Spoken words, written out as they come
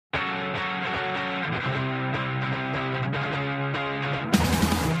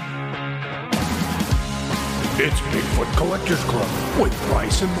It's Bigfoot Collectors Club with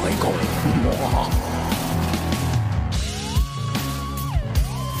Bryce and Michael.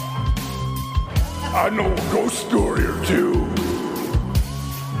 I know a ghost story or two.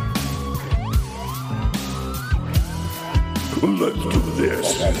 Let's do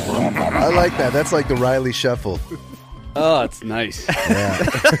this. I like that. That's like the Riley Shuffle. Oh, it's nice.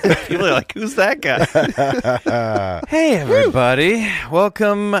 Yeah. You're like, who's that guy? Hey, everybody.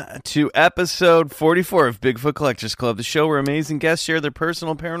 Welcome to episode 44 of Bigfoot Collectors Club, the show where amazing guests share their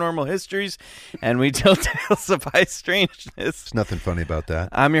personal paranormal histories and we tell tales of high strangeness. There's nothing funny about that.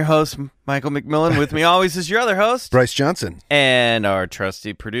 I'm your host, Michael McMillan. With me always is your other host, Bryce Johnson. And our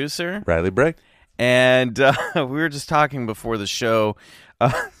trusty producer, Riley Bray. And we were just talking before the show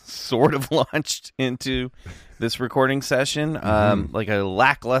sort of launched into this recording session, like a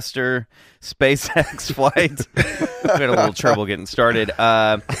lackluster SpaceX flight. We had a little trouble getting started.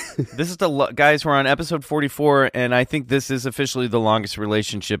 This is guys, we're on episode 44, and I think this is officially the longest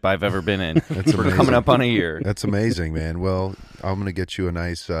relationship I've ever been in. We're coming up on a year. That's amazing, man. Well, I'm going to get you a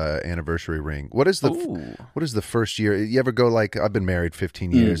nice anniversary ring. What is the first year? You ever go like, I've been married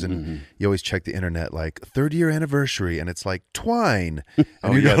 15 years, and you always check the internet, like, 3rd year anniversary, and it's like twine.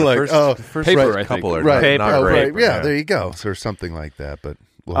 And you go like, the first paper, I couple think. Are Right. not great. Yeah, there you go. So something like that, but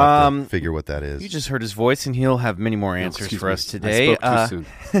we'll have to figure what that is. You just heard his voice, and he'll have many more answers for us today. I spoke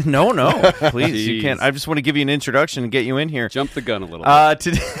too soon. No, please, you can't. I just want to give you an introduction and get you in here. Jump the gun a little bit.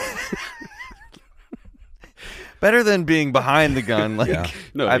 Today, better than being behind the gun.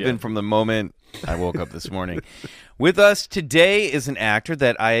 I've been from the moment I woke up this morning. With us today is an actor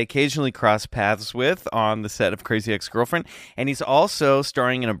that I occasionally cross paths with on the set of Crazy Ex-Girlfriend, and he's also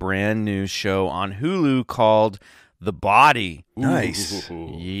starring in a brand new show on Hulu called The Body. Nice.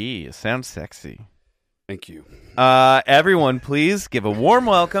 Yeah, sounds sexy. Thank you. Everyone, please give a warm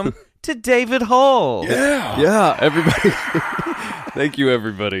welcome to David Hull. Yeah, everybody. Thank you,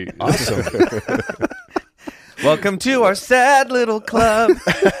 everybody. Awesome. Welcome to our sad little club.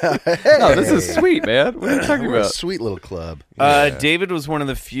 No, this is sweet, man. What are you talking We're a about? sweet little club. David was one of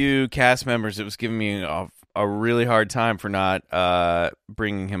the few cast members that was giving me a really hard time for not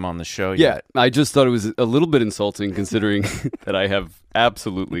bringing him on the show yet. Yeah, I just thought it was a little bit insulting considering that I have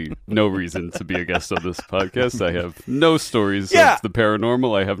absolutely no reason to be a guest on this podcast. I have no stories of the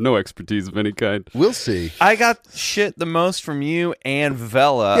paranormal. I have no expertise of any kind. We'll see. I got shit the most from you and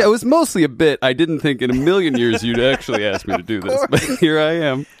Vela. Yeah, it was mostly a bit. I didn't think in a million years you'd actually ask me to do this, but here I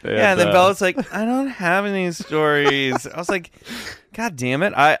am. And then Vela's like, I don't have any stories. I was like, God damn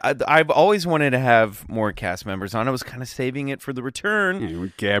it. I've always wanted to have more cast members on. I was kind of saving it for the return. Yeah,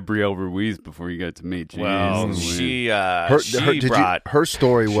 with Gabrielle Ruiz before you got to meet. Jeez, her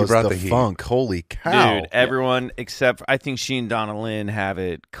story was the funk. Holy cow. Dude, everyone except, I think she and Donna Lynn have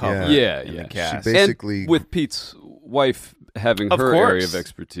it covered. Yeah. The cast. She basically, and with Pete's wife having her area of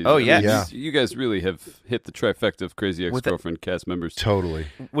expertise. Oh, yeah. You guys really have hit the trifecta of Crazy Ex-Girlfriend cast members. Totally.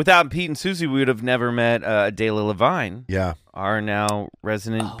 Without Pete and Susie, we would have never met Adela Levine. Yeah. Our now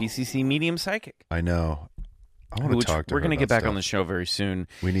resident BCC medium psychic. I know. I want to talk to her. We're going to get back stuff. on the show very soon.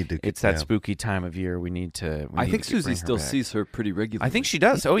 We need to. It's that spooky time of year. We need to. I think Susie still sees her pretty regularly. I think she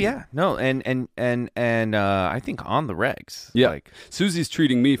does. Oh yeah. No, and I think on the regs. Yeah. Susie's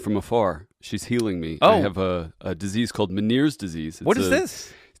treating me from afar. She's healing me. I have a disease called Meniere's disease. What is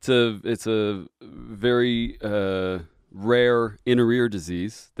this? It's a very rare inner ear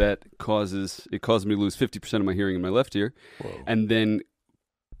disease that caused me to lose 50% of my hearing in my left ear. Whoa. And then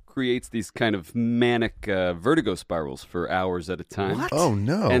creates these kind of manic vertigo spirals for hours at a time. What? Oh,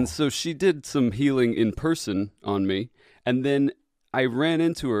 no. And so she did some healing in person on me. And then I ran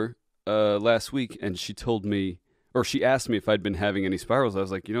into her last week, and she told me, or she asked me if I'd been having any spirals. I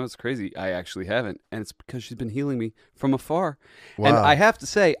was like, it's crazy. I actually haven't. And it's because she's been healing me from afar. Wow. And I have to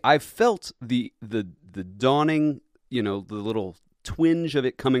say, I felt the dawning, the little twinge of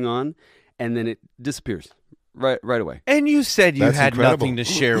it coming on, and then it disappears. Right away. And you said you That's had incredible. nothing to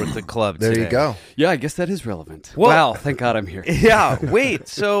share with the club There today. you go. Yeah, I guess that is relevant. Well, wow, thank God I'm here. Yeah, wait.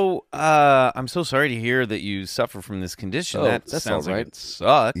 So I'm so sorry to hear that you suffer from this condition. That's sounds all right. like it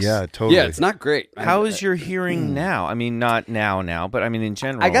sucks. Yeah, totally. Yeah, it's not great. How is your hearing now? I mean, not now, but I mean in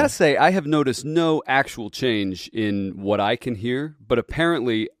general. I gotta say, I have noticed no actual change in what I can hear, but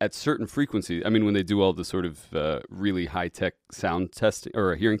apparently at certain frequencies, I mean, when they do all the sort of really high-tech sound testing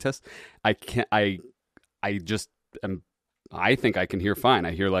or hearing tests, I think I can hear fine.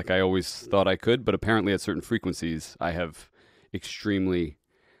 I hear like I always thought I could, but apparently at certain frequencies, I have extremely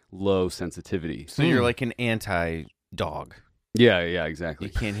low sensitivity. So you're like an anti-dog. Yeah, exactly.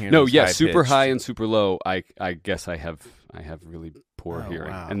 You can't hear. No, those yeah, super high-pitched. high and super low. I guess I have really poor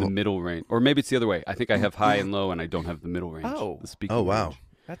hearing, wow. and the middle range, or maybe it's the other way. I think I have high and low, and I don't have the middle range. The speaking wow. range.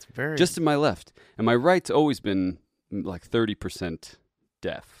 That's very Just in my left, and my right's always been like 30%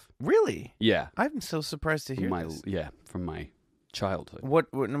 deaf. really. Yeah, I'm so surprised to hear this. from my childhood.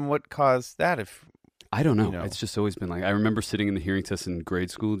 What caused that? If I don't know. You know. It's just always been like I remember sitting in the hearing test in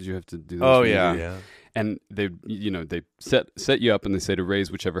grade school. Did you have to do those? Oh, when you yeah. were- Yeah. And they set you up and they say to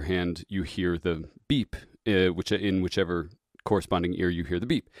raise whichever hand you hear the beep, in whichever corresponding ear you hear the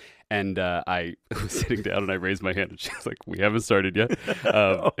beep. And I was sitting down and I raised my hand and she was like, "We haven't started yet."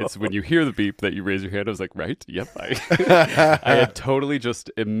 It's when you hear the beep that you raise your hand. I was like, "Right, yep." I had totally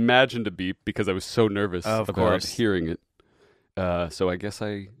just imagined a beep because I was so nervous Of about course. hearing it. So I guess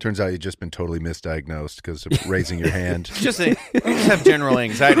Turns out you've just been totally misdiagnosed because of raising your hand. you just have general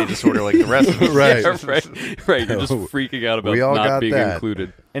anxiety disorder like the rest of us. Right. Yeah, right. You're just freaking out about We all not got being that.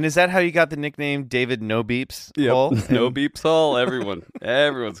 included. And is that how you got the nickname David No Beeps? Yep. Hall? No beeps all.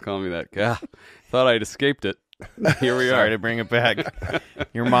 Everyone's calling me that. God, thought I'd escaped it. Here we Sorry are. to bring it back.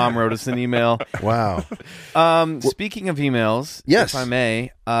 Your mom wrote us an email. Wow. Speaking of emails, Yes. if I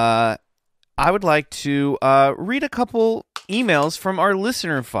may, I would like to read a couple emails from our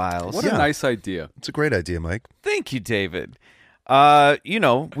listener files. What Yeah. a nice idea. It's a great idea, Mike. Thank you, David.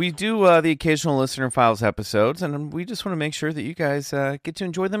 We do the occasional listener files episodes, and we just want to make sure that you guys get to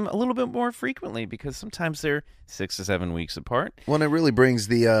enjoy them a little bit more frequently because sometimes they're 6 to 7 weeks apart. Well, and it really brings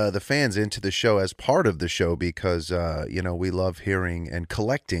the fans into the show as part of the show because, we love hearing and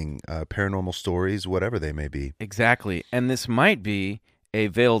collecting paranormal stories, whatever they may be. Exactly. And this might be a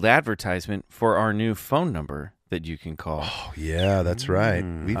veiled advertisement for our new phone number that you can call. Oh, yeah, that's right.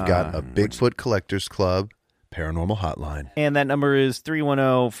 We've got a Bigfoot Collectors Club paranormal hotline. And that number is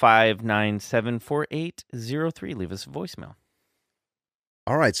 310-597-4803. Leave us a voicemail.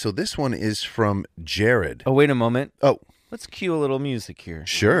 All right, so this one is from Jared. Oh, wait a moment. Oh, Let's cue a little music here.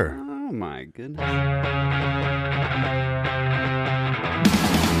 sure. Oh my goodness.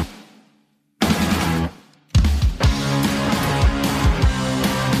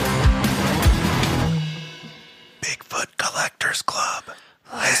 Bigfoot Collectors Club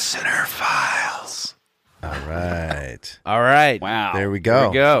Listener Files. All right. All right. Wow. There we go. There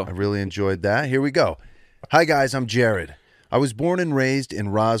we go. I really enjoyed that. Here we go. Hi, guys. I'm Jared. I was born and raised in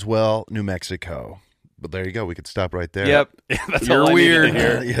Roswell, New Mexico. But there you go. We could stop right there. Yep. That's You're all I needed to weird.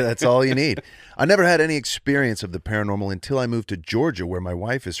 hear. Yeah, that's all you need. I never had any experience of the paranormal until I moved to Georgia, where my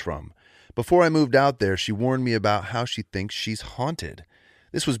wife is from. Before I moved out there, she warned me about how she thinks she's haunted.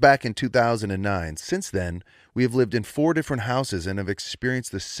 This was back in 2009. Since then, we have lived in 4 different houses and have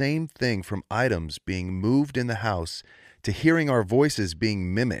experienced the same thing, from items being moved in the house to hearing our voices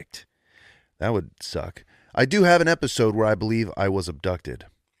being mimicked. That would suck. I do have an episode where I believe I was abducted.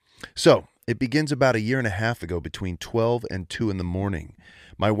 So, it begins about 1.5 years ago between 12 and 2 in the morning.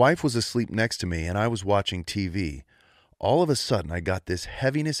 My wife was asleep next to me and I was watching TV. All of a sudden, I got this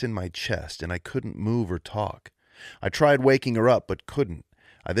heaviness in my chest and I couldn't move or talk. I tried waking her up but couldn't.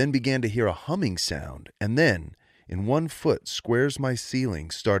 I then began to hear a humming sound, and then, in 1 foot, squares my ceiling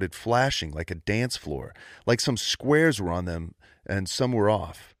started flashing like a dance floor, like some squares were on them and some were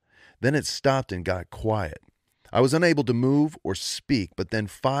off. Then it stopped and got quiet. I was unable to move or speak, but then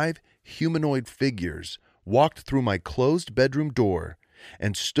 5 humanoid figures walked through my closed bedroom door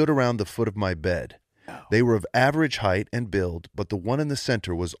and stood around the foot of my bed. They were of average height and build, but the one in the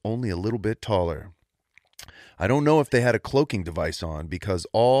center was only a little bit taller. I don't know if they had a cloaking device on because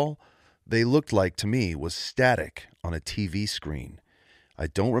all they looked like to me was static on a TV screen. I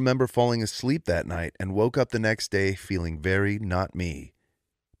don't remember falling asleep that night and woke up the next day feeling very not me.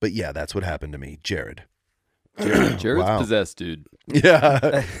 But yeah, that's what happened to me, Jared. Jared's Wow. possessed, dude.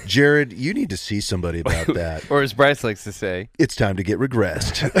 Yeah. Jared, you need to see somebody about that. Or as Bryce likes to say, It's time to get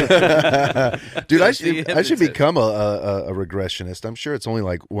regressed. Dude, I should become a regressionist. I'm sure it's only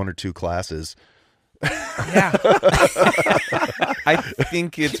like 1 or 2 classes. yeah. I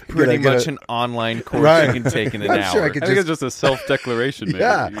think it's pretty Get a- much an online course Right. you can take in an I'm hour. sure I could I think it's just a self-declaration, man.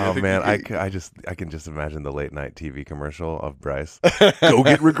 Yeah. You Oh think man, you can- I can just imagine the late night TV commercial of Bryce. Go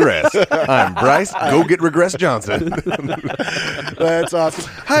get regressed. I'm Bryce. Go get regressed Johnson. That's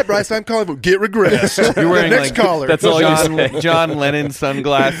awesome. Hi, Bryce. I'm calling for get regressed. You're wearing next like caller. That's all you say. John Lennon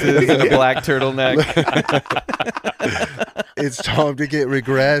sunglasses and a black turtleneck. It's time to get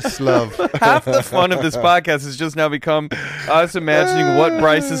regressed, love. Half the fun of this podcast has just now become us imagining imagining what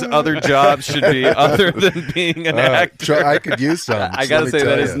Bryce's other job should be other than being an actor. I could use some. I gotta say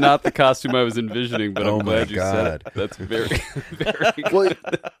that is not the costume I was envisioning, but I'm glad you said it. That's very, very well.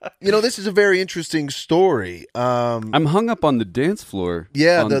 This is a very interesting story. I'm hung up on the dance floor.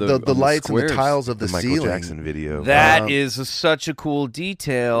 Yeah, on the lights and the squares. tiles of the Michael ceiling. Jackson video. That is such a cool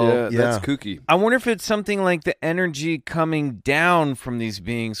detail. Yeah, that's kooky. I wonder if it's something like the energy coming down from these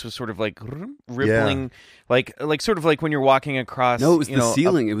beings was sort of like rippling, like sort of like when you're walking across. No, it was the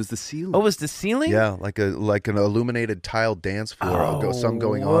ceiling. It was the ceiling. Oh, it was the ceiling? Yeah, like an illuminated tiled dance floor. Some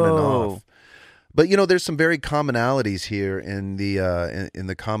going on and off. But there's some very commonalities here in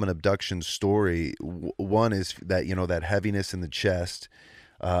the common abduction story. One is that that heaviness in the chest.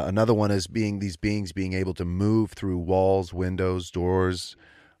 Another one is these beings being able to move through walls, windows, doors.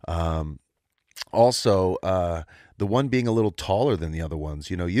 Also, the one being a little taller than the other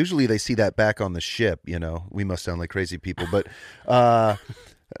ones. Usually they see that back on the ship. We must sound like crazy people, but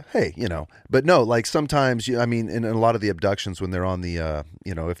hey, but no, like sometimes, in a lot of the abductions when they're on the,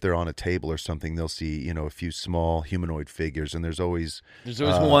 if they're on a table or something, they'll see, a few small humanoid figures, and there's always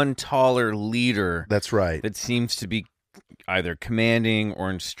one taller leader. That's right. That seems to be either commanding or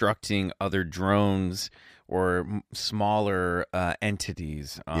instructing other drones or smaller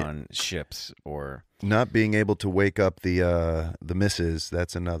entities on ships, or not being able to wake up the missus.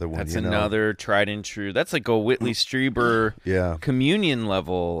 That's another one. That's another tried and true. That's like a Whitley Strieber communion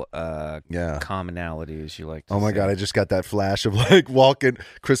level commonality, as you like to say. Oh my God, I just got that flash of like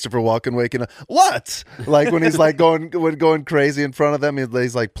Christopher Walken waking up. What? Like when he's like going crazy in front of them,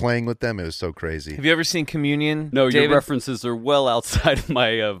 he's like playing with them. It was so crazy. Have you ever seen Communion? No, David? Your references are well outside of my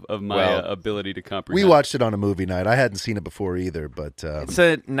ability to comprehend. We watched it on a movie night. I hadn't seen it before either, but it's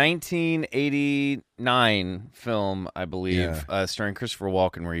a 1989 film, I believe, starring Christopher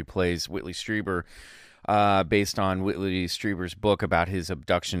Walken, where he plays Whitley Strieber, based on Whitley Strieber's book about his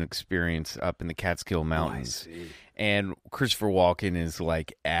abduction experience up in the Catskill Mountains. And Christopher Walken is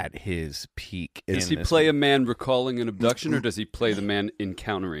like at his peak. Does he play a man recalling an abduction, or does he play the man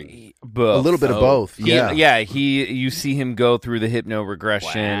encountering? Both. A little bit of both. You see him go through the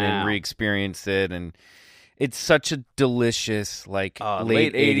hypno-regression and re-experience it, and it's such a delicious, like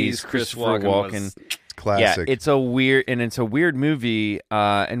late 80s Christopher Walken. Classic. Yeah, it's a weird movie,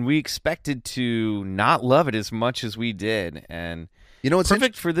 and we expected to not love it as much as we did, and it's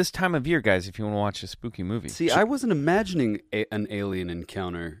perfect for this time of year, guys, if you want to watch a spooky movie. See, I wasn't imagining an alien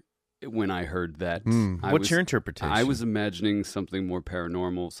encounter when I heard that. What's your interpretation? I was imagining something more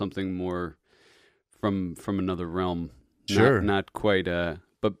paranormal, something more from another realm. Sure. Not quite,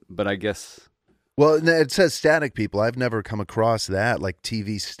 but I guess... Well, it says static people. I've never come across that, like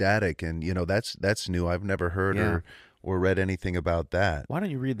TV static, and that's new. I've never heard or read anything about that. Why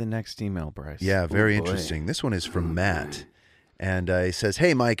don't you read the next email, Bryce? Yeah, very interesting. This one is from Matt, and he says,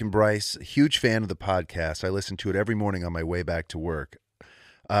 "Hey, Mike and Bryce, huge fan of the podcast. I listen to it every morning on my way back to work.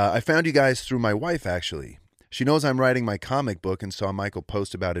 I found you guys through my wife, actually. She knows I'm writing my comic book and saw Michael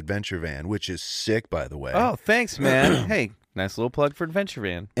post about Adventure Van, which is sick, by the way. Oh, thanks, man. Hey." Nice little plug for Adventure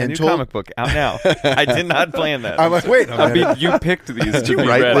Van. A new comic book out now. I did not plan that. I'm like, wait a minute. I mean, you picked these to be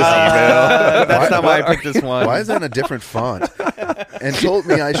write read. this email? That's not why I picked this one. Why is that in a different font? And told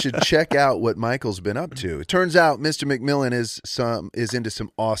me I should check out what Michael's been up to. It turns out Mr. McMillan is into some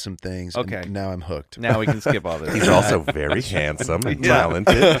awesome things. Okay. And now I'm hooked. Now we can skip all this. He's also very handsome and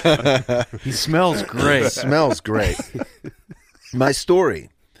talented. He smells great. Smells great. My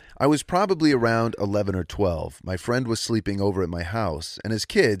story. I was probably around 11 or 12. My friend was sleeping over at my house, and as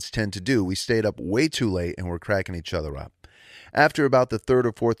kids tend to do, we stayed up way too late and were cracking each other up. After about the third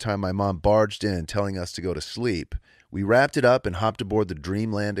or fourth time my mom barged in telling us to go to sleep, we wrapped it up and hopped aboard the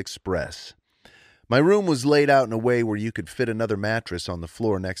Dreamland Express. My room was laid out in a way where you could fit another mattress on the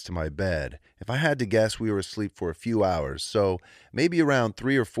floor next to my bed. If I had to guess, we were asleep for a few hours, so maybe around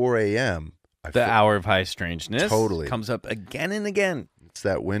 3 or 4 a.m. The hour of high strangeness totally comes up again and again. It's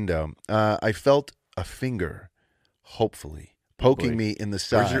that window. I felt a finger, hopefully, poking me in the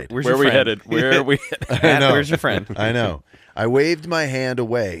side. Where's Where your are we friend? headed? Where are we headed? I know. Where's your friend? I know. I waved my hand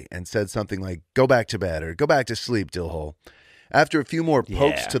away and said something like, "Go back to bed," or "Go back to sleep, Dillhole." After a few more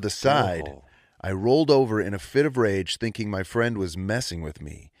pokes to the side, I rolled over in a fit of rage, thinking my friend was messing with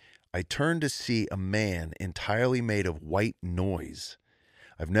me. I turned to see a man entirely made of white noise.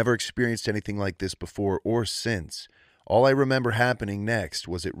 I've never experienced anything like this before or since. All I remember happening next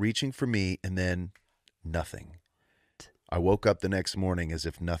was it reaching for me and then nothing. I woke up the next morning as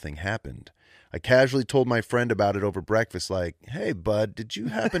if nothing happened. I casually told my friend about it over breakfast like, "Hey, bud, did you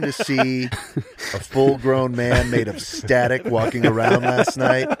happen to see a full-grown man made of static walking around last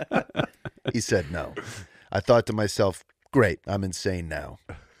night?" He said no. I thought to myself, Great, I'm insane now.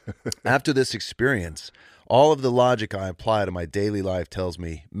 After this experience, all of the logic I apply to my daily life tells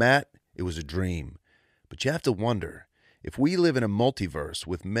me, Matt, it was a dream. But you have to wonder, if we live in a multiverse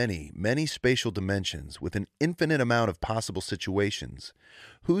with many, many spatial dimensions, with an infinite amount of possible situations,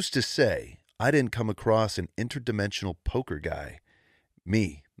 who's to say I didn't come across an interdimensional poker guy?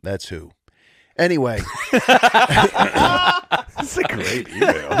 Me, that's who. Anyway. That's a great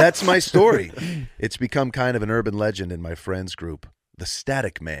email. That's my story. It's become kind of an urban legend in my friends group. The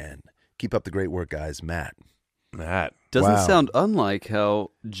Static Man. Keep up the great work, guys. Matt. Doesn't Wow. sound unlike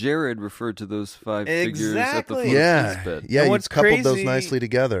how Jared referred to those five figures at the foot of his Yeah, bed. yeah. You what's coupled those crazy- nicely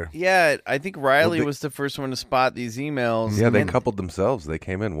together. Yeah, I think Riley Well, was the first one to spot these emails. Yeah, they and coupled themselves. They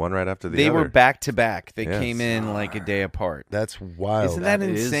came in one right after the They other. were back to back. They Yes. came in like a day apart. That's wild. Isn't that That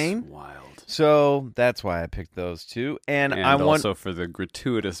is insane? wild. So that's why I picked those two. And I want also for the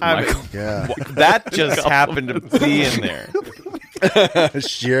gratuitous I'm- Michael. Yeah. that just happened to be in there.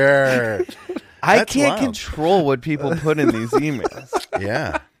 Sure. I That's can't wild. control what people put in these emails.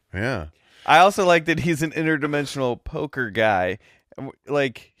 Yeah. Yeah. I also like that he's an interdimensional poker guy.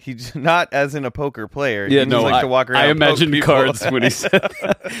 Like he's not as in a poker player. Yeah, he no, just likes to walk around. I and poke imagined people. cards when he said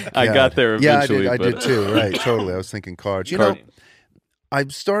that. I got there eventually. Yeah, I but did too. Right. Totally. I was thinking cards. You know, I'm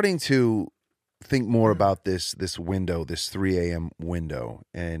starting to think more about this window, this 3 a.m. window,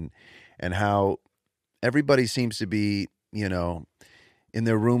 and how everybody seems to be, you know, in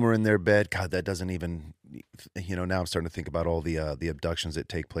their room or in their bed. God, that doesn't even, you know, now I'm starting to think about all the abductions that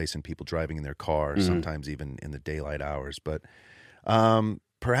take place and people driving in their car, sometimes even in the daylight hours. But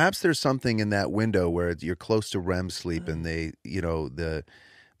perhaps there's something in that window where you're close to REM sleep and they, you know, the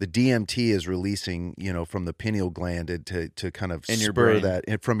DMT is releasing, you know, from the pineal gland to kind of In your spur brain.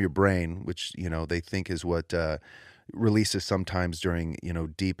 that from your brain, which, you know, they think is what releases sometimes during, you know,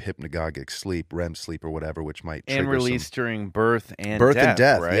 deep hypnagogic sleep, REM sleep or whatever, which might And trigger released during birth and and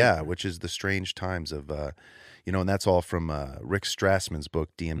death, right? yeah, which is the strange times of, you know, and that's all from Rick Strassman's book,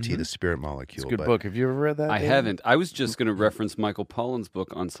 DMT, the Spirit Molecule. It's a good But book. Have you ever read that? I David? haven't. I was just going to reference Michael Pollan's book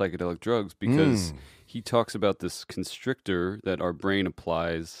on psychedelic drugs because he talks about this constrictor that our brain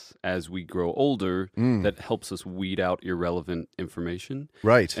applies as we grow older that helps us weed out irrelevant information.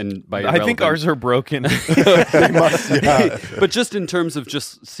 Right. And by I think irrelevant- ours are broken. but just in terms of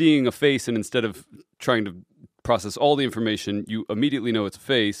just seeing a face and instead of trying to process all the information, you immediately know it's a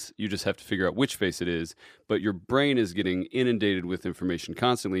face. You just have to figure out which face it is. But your brain is getting inundated with information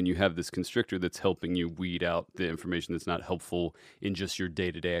constantly, and you have this constrictor that's helping you weed out the information that's not helpful in just your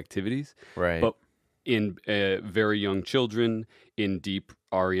day-to-day activities. Right. But in very young children, in deep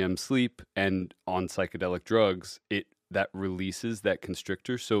REM sleep, and on psychedelic drugs, that releases that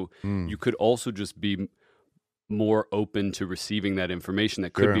constrictor. So you could also just be more open to receiving that information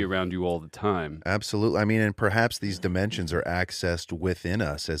that could Sure. be around you all the time. Absolutely. I mean, and perhaps these dimensions are accessed within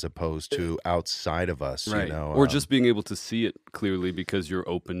us as opposed to outside of us, you know. Or just being able to see it clearly because you're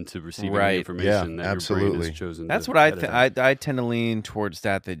open to receiving Right. the information Yeah, that your brain absolutely. has chosen. That's to what I edit out. I tend to lean towards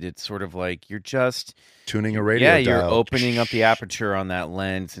that it's sort of like you're just tuning a radio you're dial. opening up the aperture on that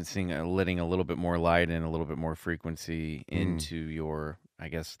lens and seeing letting a little bit more light and a little bit more frequency into your, I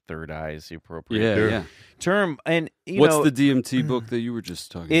guess, third eye is the appropriate Yeah. term. And What's the DMT book that you were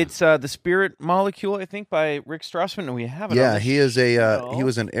just talking It's The Spirit Molecule, I think, by Rick Strassman, and we have it. Yeah, on the he is a show. he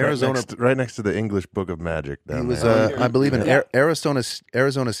was an Arizona right next to the English Book of Magic. he Down was there. I believe an Arizona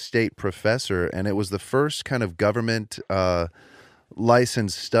State professor, and it was the first kind of government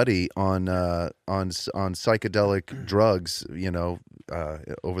licensed study on psychedelic drugs, you know,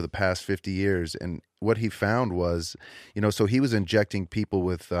 over the past 50 years. And what he found was, you know, so he was injecting people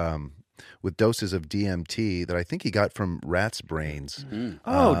with doses of DMT that I think he got from rats' brains,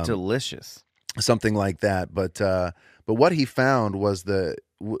 Delicious. something like that. But what he found was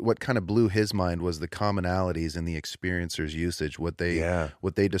what kind of blew his mind was the commonalities in the experiencer's usage. What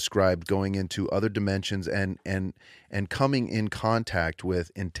they described going into other dimensions and coming in contact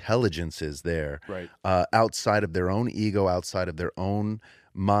with intelligences there, Right. outside of their own ego, outside of their own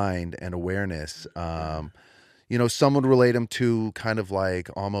mind and awareness. You know, some would relate them to kind of like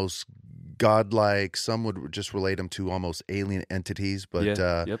almost godlike. Some would just relate them to almost alien entities. But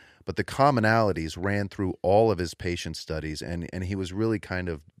but the commonalities ran through all of his patient studies, and he was really kind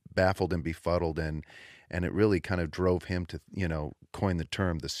of baffled and befuddled, and it really kind of drove him to, you know, coin the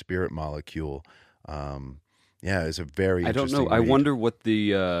term the spirit molecule. Yeah, it's a very I don't interesting know. I read. wonder what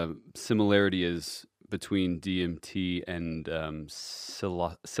the similarity is between DMT and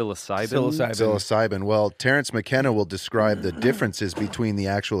psilocybin. Psilocybin. Well, Terrence McKenna will describe the differences between the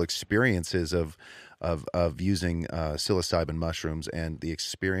actual experiences of of using psilocybin mushrooms and the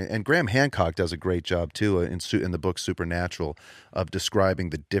experience. And Graham Hancock does a great job too in the book Supernatural of describing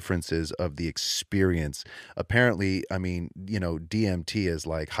the differences of the experience. Apparently, I mean, DMT is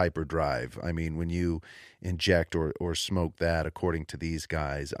like hyperdrive. I mean, when you inject or smoke that, according to these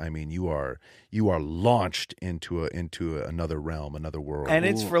guys, I mean, you are launched into another realm, another world. And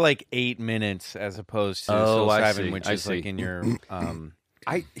it's for like 8 minutes as opposed to psilocybin, which is like in your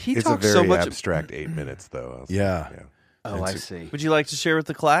He it's talks a very so much abstract 8 minutes, though. Yeah. Oh, I see. Would you like to share with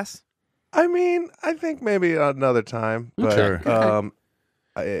the class? I mean, I think maybe another time. But, Sure.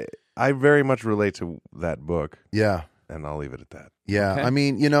 I very much relate to that book. Yeah. And I'll leave it at that. Yeah. Okay. I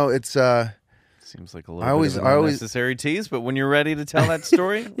mean, it's Seems like a little bit of an unnecessary tease, but when you're ready to tell that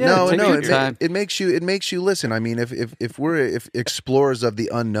story, it makes you listen. I mean, if we're explorers of the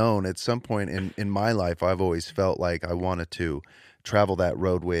unknown, at some point in my life, I've always felt like I wanted to travel that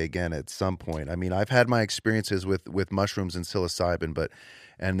roadway again at some point. I mean, I've had my experiences with mushrooms and psilocybin,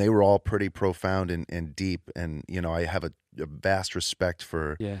 and they were all pretty profound and deep, and I have a vast respect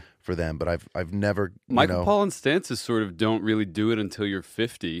for them, but I've never Michael Pollan's stance is sort of don't really do it until you're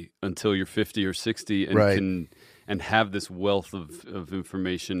 50 or 60 and and have this wealth of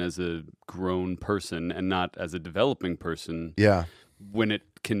information as a grown person and not as a developing person. Yeah. When it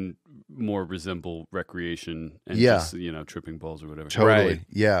can more resemble recreation and just, tripping balls or whatever. Totally. Right.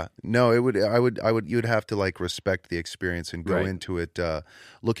 Yeah. No, you'd have to like respect the experience and go into it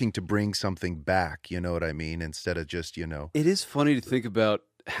looking to bring something back, you know what I mean? Instead of just, It is funny to think about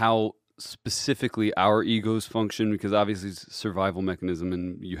how specifically our egos function, because obviously it's a survival mechanism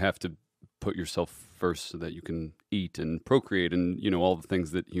and you have to put yourself first so that you can eat and procreate and, all the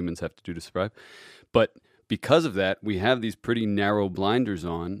things that humans have to do to survive. But because of that, we have these pretty narrow blinders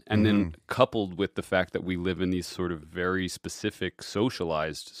on, and then coupled with the fact that we live in these sort of very specific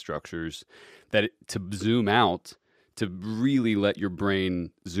socialized structures, that to zoom out, to really let your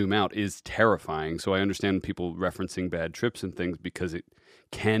brain zoom out is terrifying. So I understand people referencing bad trips and things because it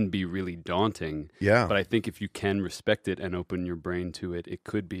can be really daunting. Yeah. But I think if you can respect it and open your brain to it, it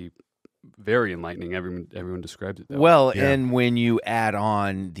could be very enlightening. Everyone describes it that way. And when you add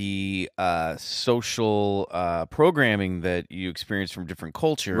on the social programming that you experience from different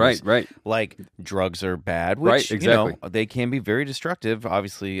cultures, right, like drugs are bad, which exactly. They can be very destructive.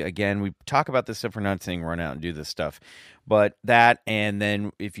 Obviously, again, we talk about this stuff. We're not saying run out and do this stuff, but that, and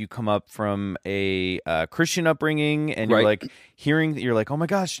then if you come up from a Christian upbringing and you're like hearing that, you're like, oh my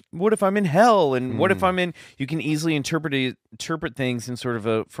gosh, what if I'm in hell? And what if I'm in? You can easily interpret things in sort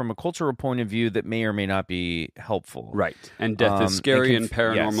of from a cultural point of view that may or may not be helpful. Right. And death is scary and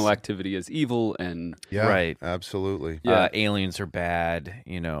paranormal activity is evil. And right. Absolutely. Aliens are bad,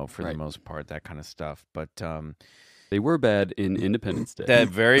 for the most part, that kind of stuff. But they were bad in Independence Day. That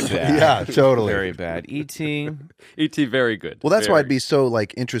very bad. Yeah, totally. Very bad. E.T. E.T. very good. Well, that's why I'd be so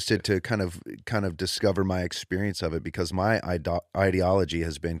like interested to kind of discover my experience of it, because my ideology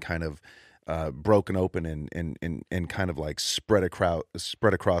has been kind of broken open and kind of like spread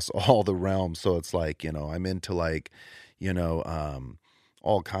across all the realms. So it's like, I'm into like,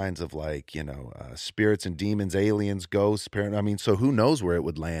 all kinds of like, spirits and demons, aliens, ghosts, so who knows where it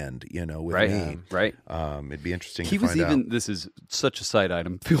would land, with me. Right. It'd be interesting He to was find even, out. this is such a side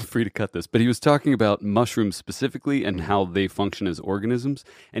item, feel free to cut this, but he was talking about mushrooms specifically and how they function as organisms.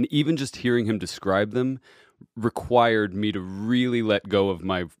 And even just hearing him describe them required me to really let go of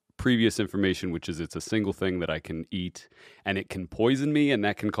my previous information, which is it's a single thing that I can eat and it can poison me and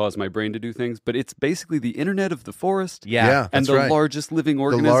that can cause my brain to do things. But it's basically the internet of the forest. Yeah, and that's the right. largest living The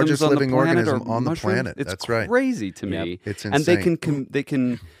organisms largest on living the planet organism are on the mushrooms. planet. It's That's right. crazy to me. It's and they insane.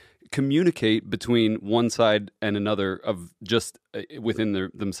 can communicate between one side and another of just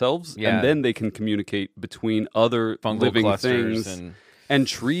within themselves, and then they can communicate between other Fungal living clusters things and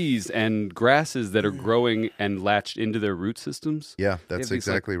trees and grasses that are growing and latched into their root systems. Yeah, They have that's these,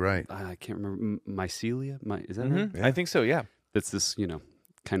 exactly right. I can't remember, mycelia? Is that right? I think so, yeah. That's this,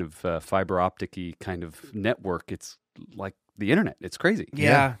 kind of fiber optic-y kind of network. It's like the internet. It's crazy.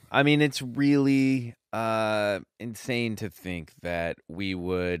 Yeah. I mean, it's really insane to think that we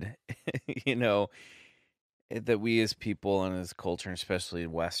would, that we as people and as culture, especially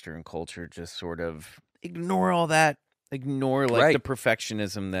Western culture, just sort of ignore all that. Ignore the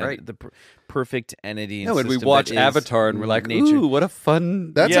perfectionism that the perfect entity. No, and we watch Avatar and we're like, nature. ooh, what a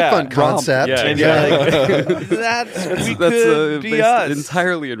fun. That's a fun concept. Yeah, and exactly. you're like, we could be based us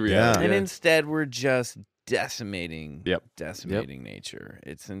entirely in reality. And instead, we're just decimating Yep. nature.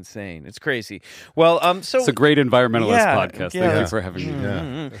 It's insane. It's crazy. Well, so It's a great environmentalist Yeah, podcast. yeah. Thank you for having me.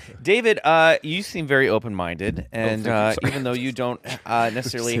 Yeah. David, you seem very open-minded, and thank you. even though you don't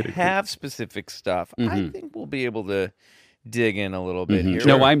necessarily have specific stuff, I think we'll be able to dig in a little bit here.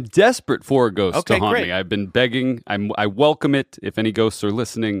 No, I'm desperate for a ghost Okay, to haunt great. me. I've been begging. I welcome it. If any ghosts are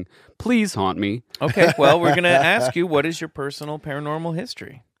listening, please haunt me. Okay, well, we're going to ask you, what is your personal paranormal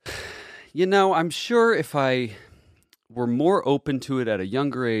history? You know, I'm sure if I were more open to it at a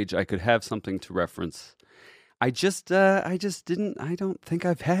younger age, I could have something to reference. I just didn't. I don't think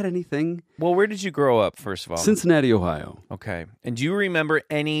I've had anything. Well, where did you grow up, first of all? Cincinnati, Ohio. Okay. And do you remember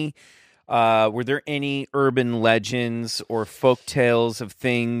any, were there any urban legends or folk tales of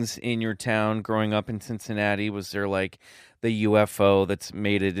things in your town growing up in Cincinnati? Was there like the UFO that's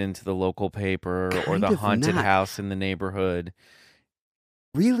made it into the local paper or Kind the of haunted not. house in the neighborhood?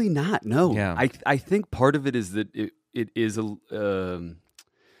 Really not. No. Yeah. I think part of it is that it is a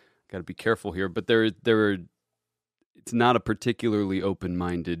got to be careful here, but there are. It's not a particularly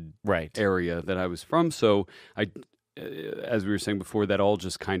open-minded Right. area that I was from, so as we were saying before, that all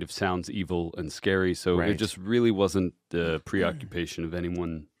just kind of sounds evil and scary. So Right. it just really wasn't the preoccupation of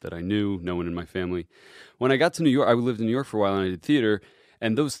anyone that I knew, no one in my family. When I got to New York, I lived in New York for a while, and I did theater.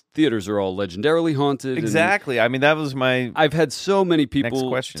 And those theaters are all legendarily haunted. Exactly. I mean, that was my... I've had so many people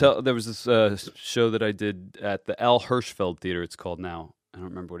question. tell. There was this show that I did at the Al Hirschfeld Theater. It's called now. I don't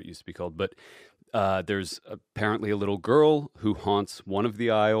remember what it used to be called, but there's apparently a little girl who haunts one of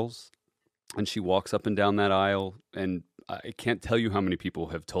the aisles, and she walks up and down that aisle. And I can't tell you how many people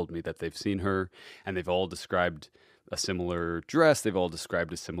have told me that they've seen her, and they've all described a similar dress. They've all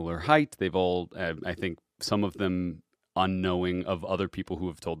described a similar height. They've all, I think, some of them unknowing of other people who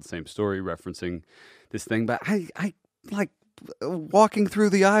have told the same story referencing this thing. But I like walking through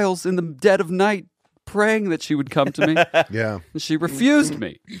the aisles in the dead of night praying that she would come to me. Yeah. And she refused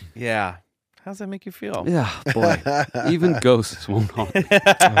me. Yeah. How's that make you feel? Yeah, boy. Even ghosts won't haunt me.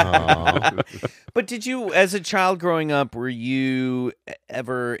 But did you, as a child growing up, were you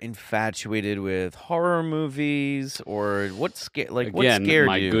ever infatuated with horror movies, or what scared Again,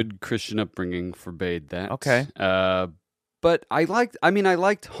 my you? good Christian upbringing forbade that. Okay. But I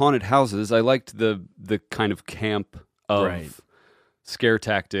liked haunted houses. I liked the kind of camp of Right. scare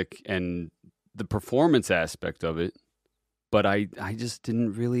tactic and the performance aspect of it. But I just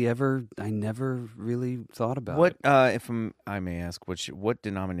didn't really I never really thought about What, it. if I may ask, what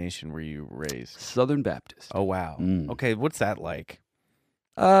denomination were you raised? Southern Baptist. Oh, wow. Mm. Okay, what's that like?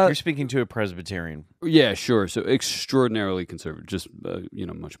 You're speaking to a Presbyterian. Yeah, sure. So extraordinarily conservative, just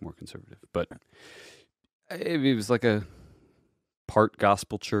much more conservative. But it was like a part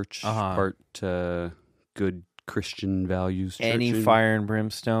gospel church, Uh-huh. part good Christian values. Any church. fire and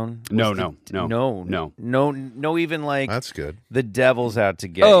brimstone? No. No, even like That's good. the devil's out to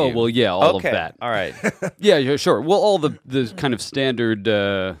get Oh you. well, yeah, all Okay, of that. all right. Yeah, sure. Well, all the kind of standard,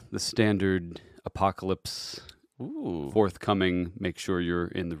 the standard apocalypse. Ooh. Forthcoming, make sure you're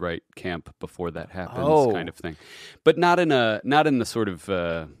in the right camp before that happens, Oh. kind of thing, but not in the sort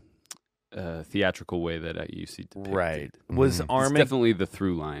of theatrical way that I used to depict Right. it. Was It's Armageddon... definitely the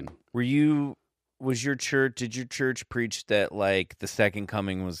through line. Did your church preach that like the second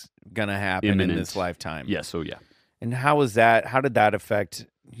coming was gonna happen in Imminent. this lifetime? Yeah, so yeah. And how was that? How did that affect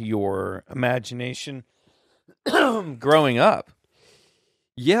your imagination growing up?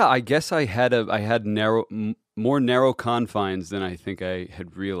 Yeah, I guess I had more narrow confines than I think I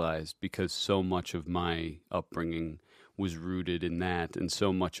had realized, because so much of my upbringing was rooted in that, and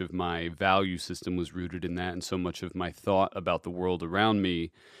so much of my value system was rooted in that, and so much of my thought about the world around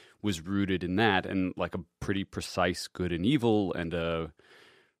me was rooted in that, and like a pretty precise good and evil, and a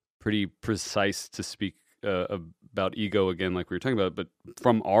pretty precise, to speak about ego again, like we were talking about, but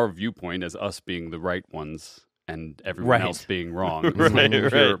from our viewpoint as us being the right ones and everyone Right. else being wrong.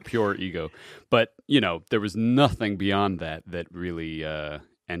 Right. Pure ego. But, there was nothing beyond that really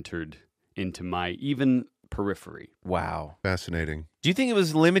entered into my even periphery. Wow. Fascinating. Do you think it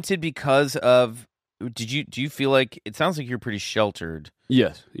was limited because of? Do you feel like it sounds like you're pretty sheltered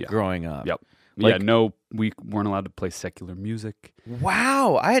Yes. Yeah. growing up? Yep. Like- yeah, no, we weren't allowed to play secular music.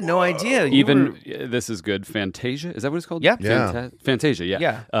 Wow, I had no idea. This is good. Fantasia, is that what it's called? Yeah. Yeah. Fantasia. Yeah.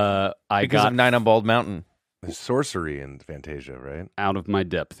 Yeah. I because got of Nine on Bald Mountain. There's sorcery in Fantasia, right? out of my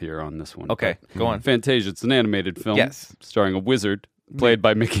depth here on this one. Okay, But go on. Fantasia. It's an animated film. Yes. Starring a wizard played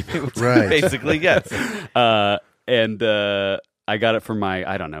by Mickey Mouse. Right. Basically, yes. And I got it for my,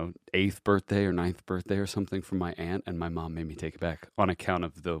 I don't know, 8th birthday or 9th birthday or something from my aunt, and my mom made me take it back on account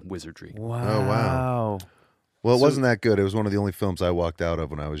of the wizardry. Wow. Oh, wow. Well, it wasn't that good. It was one of the only films I walked out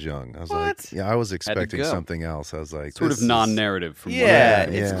of when I was young. I was like, I was expecting go. something else. I was like, Sort of non-narrative from Yeah,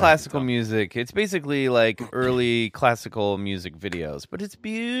 what it's classical music. It's basically like early classical music videos, but it's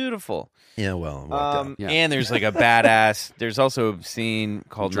beautiful. Yeah, well, it worked out. And there's like a badass. There's also a scene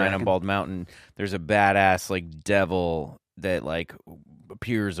called Nine on Bald Mountain. There's a badass like devil that like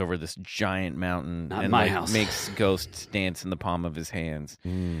appears over this giant mountain Not and my like house. makes ghosts dance in the palm of his hands.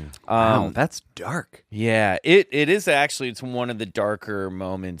 Wow, that's dark. Yeah, it is actually. It's one of the darker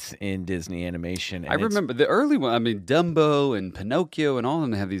moments in Disney animation. I remember the early one. I mean, Dumbo and Pinocchio and all of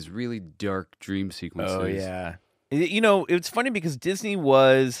them have these really dark dream sequences. Oh yeah, you know, it's funny because Disney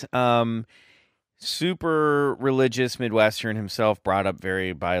was super religious Midwestern himself, brought up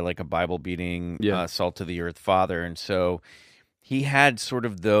by like a Bible beating, salt of the earth father, and so he had sort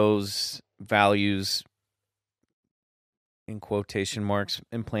of those values in quotation marks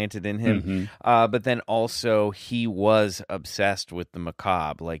implanted in him. But then also he was obsessed with the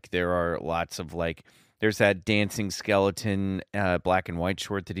macabre. Like there are lots of like, there's that dancing skeleton black and white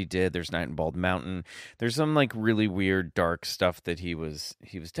short that he did. There's Night on Bald Mountain. There's some like really weird dark stuff that he was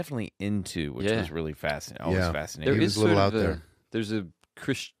definitely into, which was really fascinating. Always fascinating. There He is was a little sort of out there. There's a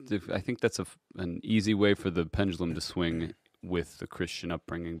I think that's an easy way for the pendulum to swing with the Christian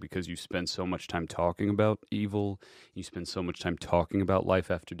upbringing, because you spend so much time talking about evil, you spend so much time talking about life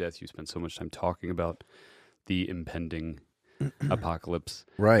after death, you spend so much time talking about the impending apocalypse,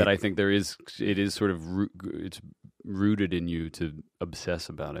 Right. that I think it is sort of it's rooted in you to obsess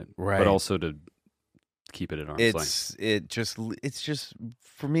about it, Right. but also to keep it at arm's length. It's just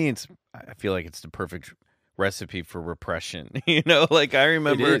for me. I feel like it's the perfect recipe for repression. You know, like I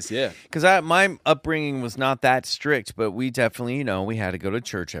remember, It is, yeah. Because my upbringing was not that strict, but we definitely, you know, we had to go to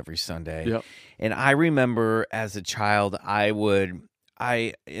church every Sunday. Yep. And I remember as a child, and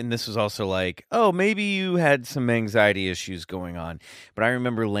this was also like, oh, maybe you had some anxiety issues going on, but I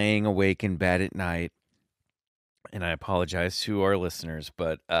remember laying awake in bed at night, and I apologize to our listeners,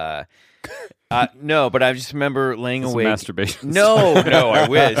 but no, but I just remember laying awake. Masturbation. No, I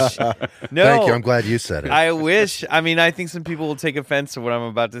wish. No, Thank you. I'm glad you said it. I wish. I mean, I think some people will take offense to what I'm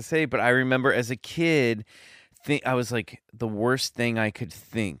about to say, but I remember as a kid, I was like, the worst thing I could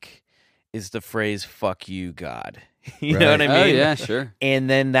think is the phrase "fuck you, God." You know what I mean? Oh yeah, sure. And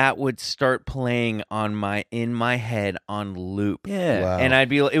then that would start playing in my head on loop. Yeah. Wow. And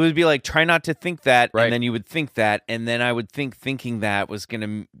it would be like, try not to think that, Right. and then you would think that, and then I would thinking that was going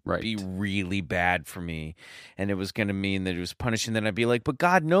to Right. be really bad for me, and it was going to mean that it was punishing. Then I'd be like, but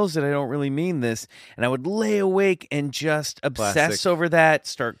God knows that I don't really mean this, and I would lay awake and just obsess Classic. over that,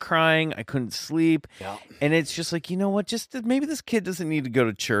 start crying. I couldn't sleep, Yeah. and it's just like, you know what? Just maybe this kid doesn't need to go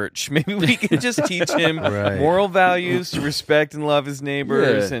to church. Maybe we can just teach him Right. moral values, to respect and love his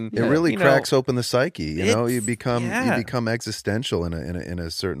neighbors, Yeah. and It really you know, cracks open the psyche. You know, you it's- become yeah. existential in a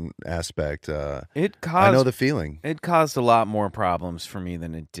certain aspect. It I caused know the feeling. it caused a lot more problems for me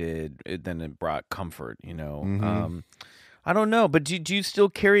than it brought comfort. You know, I don't know, but do you still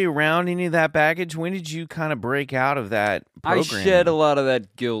carry around any of that baggage? When did you kind of break out of that I program? shed a lot of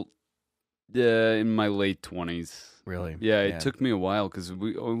that guilt in my late 20s. Really? Yeah, it took me a while because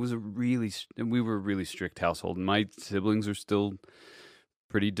we were a really strict household. My siblings are still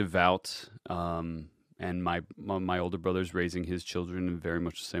pretty devout, and my older brother's raising his children in very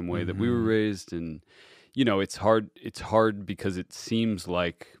much the same way that we were raised. And you know, it's hard because it seems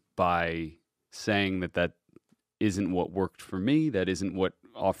like by saying that isn't what worked for me, that isn't what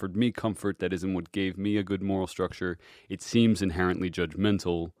offered me comfort, that isn't what gave me a good moral structure, it seems inherently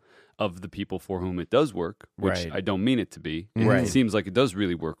judgmental of the people for whom it does work, which Right. I don't mean it to be. Right. It seems like it does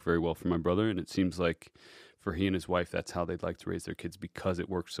really work very well for my brother, and it seems like for he and his wife, that's how they'd like to raise their kids because it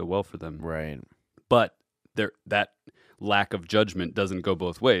worked so well for them. Right. But that lack of judgment doesn't go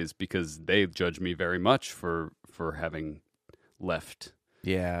both ways, because they judge me very much for having left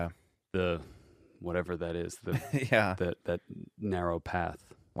Yeah. the whatever that is, Yeah. that narrow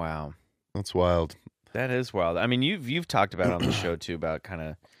path. Wow. That's wild. That is wild. I mean, you've talked about on the show too about kind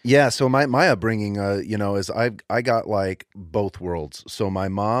of Yeah, so my upbringing, is I got like both worlds. So my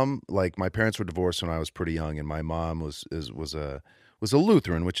mom, like my parents were divorced when I was pretty young, and my mom was a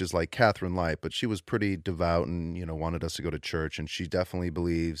Lutheran, which is like Catherine Light, but she was pretty devout and wanted us to go to church, and she definitely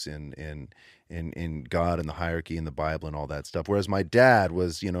believes in God and the hierarchy and the Bible and all that stuff. Whereas my dad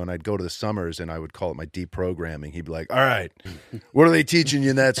was, and I'd go to the summers and I would call it my deprogramming. He'd be like, "All right, what are they teaching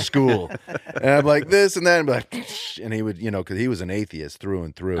you in that school?" And I'd be like this and that, and be like, and he would, because he was an atheist through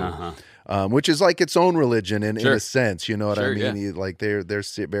and through. Which is like its own religion in a sense, you know what I mean? Yeah. Like they're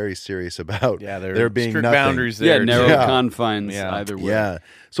very serious about there being strict nothing. boundaries there. Yeah, narrow too. confines either way. Yeah,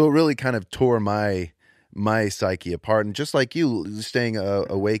 so it really kind of tore my my psyche apart. And just like you, staying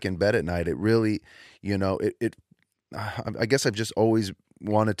awake in bed at night, it really, I guess I've just always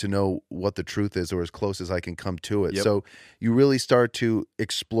wanted to know what the truth is, or as close as I can come to it. Yep. So you really start to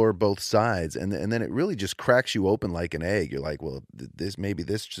explore both sides, and then it really just cracks you open like an egg. You're like, well, this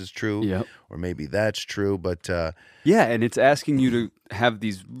is true, Yep. or maybe that's true, but yeah, and it's asking you to have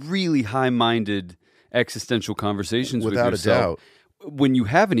these really high-minded existential conversations without with a yourself doubt, when you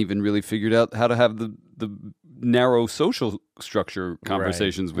haven't even really figured out how to have the narrow social structure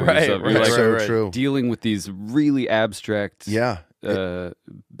conversations with yourself. You're like true. Dealing with these really abstract,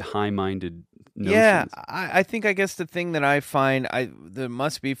 high-minded notions. Yeah, I think I guess the thing that I find that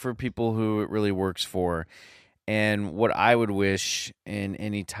must be for people who it really works for, and what I would wish in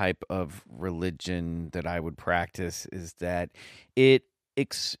any type of religion that I would practice is that it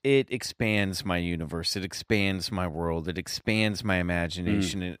expands my universe, it expands my world, it expands my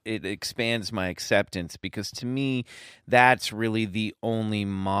imagination, it expands my acceptance, because to me that's really the only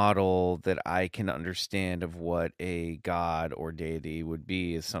model that I can understand of what a god or deity would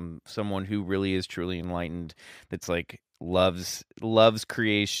be, is someone who really is truly enlightened, that's like loves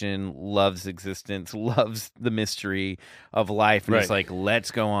creation, loves existence, loves the mystery of life, and it's like, let's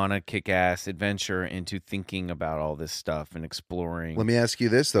go on a kick-ass adventure into thinking about all this stuff and exploring. Let me ask you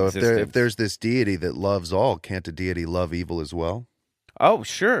this though: existence. if there's this deity that loves all, can't a deity love evil as well? Oh,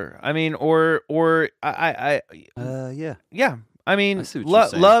 sure. I mean, or I yeah. I mean, I see what you're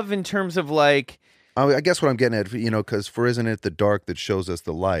saying. love in terms of like. I guess what I'm getting at, because for isn't it the dark that shows us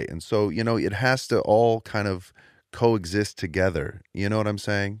the light, and so it has to all kind of coexist together. You know what I'm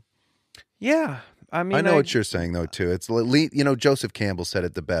saying? Yeah. I mean, I know what you're saying though too. It's Joseph Campbell said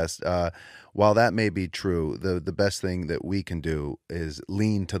it the best. While that may be true, the best thing that we can do is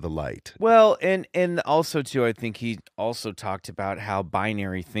lean to the light. Well, and also too, I think he also talked about how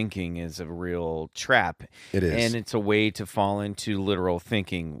binary thinking is a real trap. It is, and it's a way to fall into literal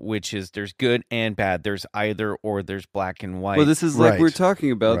thinking, which is there's good and bad. There's either or. There's black and white. Well, this is like Right. we're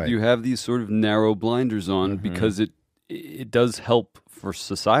talking about. Right. You have these sort of narrow blinders on because it does help for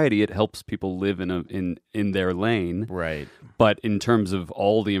society. It helps people live in their lane. right. But in terms of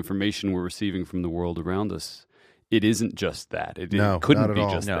all the information we're receiving from the world around us, it isn't just that. It No, couldn't not at be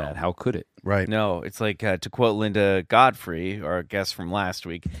all. just No. that. How could it? Right. No, it's like to quote Linda Godfrey, our guest from last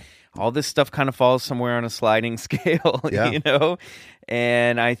week, all this stuff kind of falls somewhere on a sliding scale, Yeah.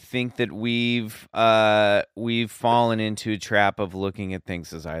 And I think that we've fallen into a trap of looking at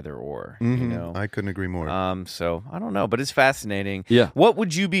things as either or, I couldn't agree more. So I don't know, but it's fascinating. Yeah. What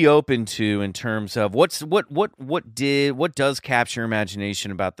would you be open to in terms of what does capture your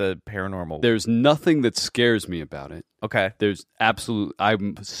imagination about the paranormal? There's nothing that scares me about it. Okay.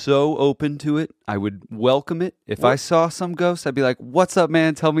 I'm so open to it. I would welcome it. If I saw some ghost, I'd be like, "What's up,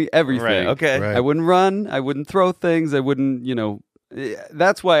 man? Tell me everything." Right. Okay. Right. I wouldn't run. I wouldn't throw things. I wouldn't,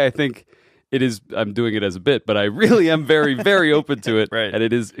 that's why I think it is, I'm doing it as a bit, but I really am very, very open to it. Right. And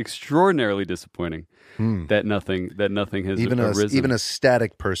it is extraordinarily disappointing that nothing has arisen. even a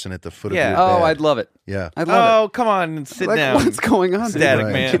static person at the foot Yeah. of your bed. I'd love it. Yeah. I'd love Oh, come on, sit it. Like, down. what's going on? dude? Static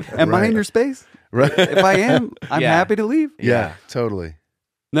Right. man. Am I Right. in your space? Right. If I am, I'm Yeah. happy to leave. Yeah, totally.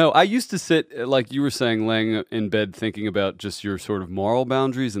 No, I used to sit, like you were saying, laying in bed thinking about just your sort of moral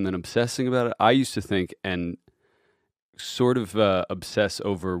boundaries and then obsessing about it. I used to think and sort of obsess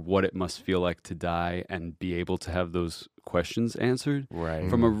over what it must feel like to die and be able to have those questions answered. Right.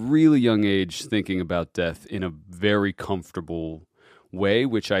 From a really young age, thinking about death in a very comfortable way,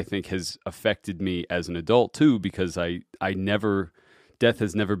 which I think has affected me as an adult too, because death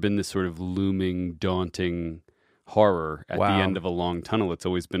has never been this sort of looming, daunting horror at the end of a long tunnel. It's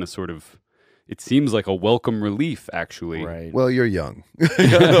always been a sort of, it seems like a welcome relief, actually. Right. Well, you're young.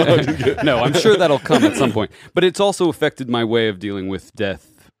 No, I'm sure that'll come at some point. But it's also affected my way of dealing with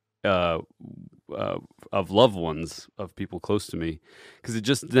death of loved ones, of people close to me, because it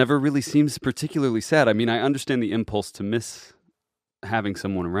just never really seems particularly sad. I mean, I understand the impulse to miss having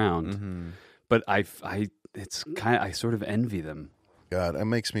someone around, but I sort of envy them. God, that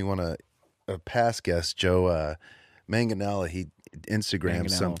makes me want to. A past guest, Joe Manganella, he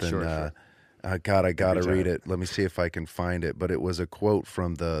Instagrammed something. Sure. God, I gotta read it. Let me see if I can find it. But it was a quote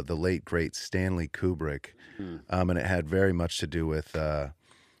from the late great Stanley Kubrick, and it had very much to do with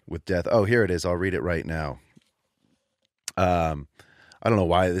death. Oh, here it is. I'll read it right now. I don't know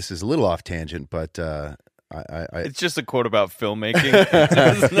why this is a little off tangent, but It's just a quote about filmmaking.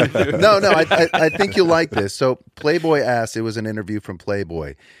 No, I think you'll like this. So Playboy asked, it was an interview from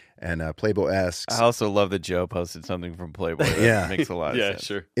Playboy, and Playboy asks, I also love that Joe posted something from Playboy. That Yeah. makes a lot of sense.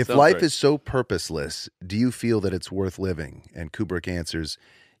 Sure. if Sounds life right. is so purposeless, do you feel that it's worth living? And Kubrick answers,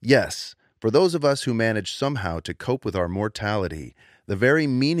 yes, For those of us who manage somehow to cope with our mortality, the very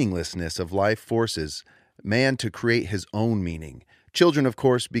meaninglessness of life forces man to create his own meaning. Children, of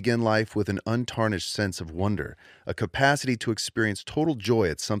course, begin life with an untarnished sense of wonder, a capacity to experience total joy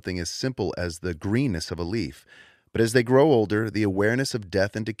at something as simple as the greenness of a leaf. But as they grow older, the awareness of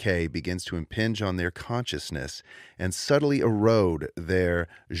death and decay begins to impinge on their consciousness and subtly erode their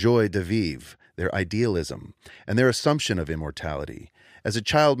joie de vivre, their idealism, and their assumption of immortality. As a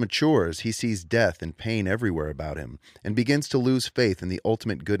child matures, he sees death and pain everywhere about him and begins to lose faith in the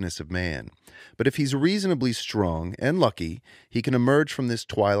ultimate goodness of man. But if he's reasonably strong and lucky, he can emerge from this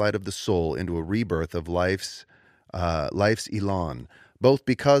twilight of the soul into a rebirth of life's elan. Both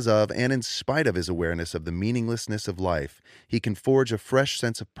because of and in spite of his awareness of the meaninglessness of life, he can forge a fresh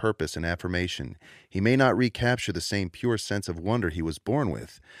sense of purpose and affirmation. He may not recapture the same pure sense of wonder he was born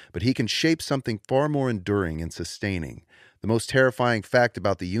with, but he can shape something far more enduring and sustaining. The most terrifying fact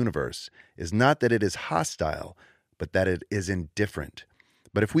about the universe is not that it is hostile, but that it is indifferent.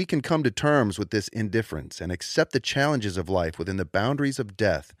 But if we can come to terms with this indifference and accept the challenges of life within the boundaries of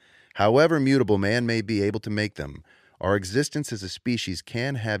death, however mutable man may be able to make them, our existence as a species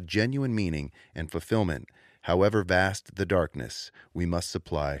can have genuine meaning and fulfillment. However vast the darkness, we must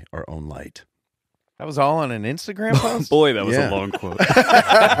supply our own light. That was all on an Instagram post? Boy, that was a long quote.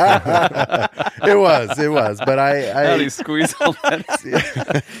 It was. But How do you squeeze all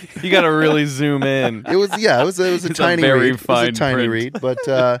that? You got to really zoom in. It was a tiny very read. fine It was a tiny print. read, but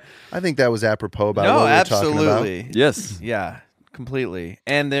I think that was apropos about what we were talking about. absolutely. Yes. Yeah, completely.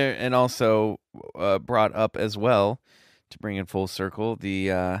 And also brought up as well, to bring it full circle,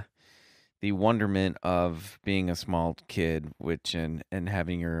 the wonderment of being a small kid, and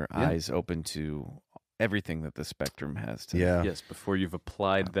having your eyes open to everything that the spectrum has to. Yeah. Yes, before you've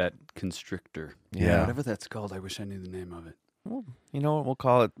applied that constrictor. Yeah. Whatever that's called. I wish I knew the name of it. Well, you know what? We'll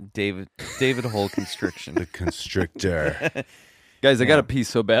call it David Hole constriction. The constrictor. Guys, I got to pee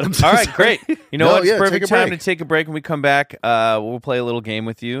so bad. I'm so All right, sorry. great. You know No, what? It's yeah, perfect take a time break. to take a break. When we come back, we'll play a little game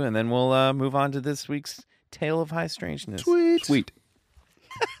with you, and then we'll move on to this week's Tale of High Strangeness. Sweet.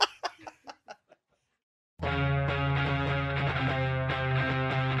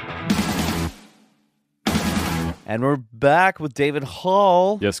 And we're back with David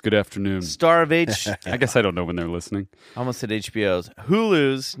Hall, Yes, good afternoon. star of I guess I don't know when they're listening. almost at HBO's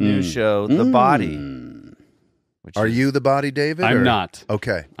Hulu's new show, The Body. Which Are is- you the body, David? I'm or- not.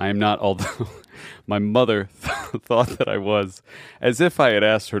 Okay. I am not, although my mother thought that I was, as if I had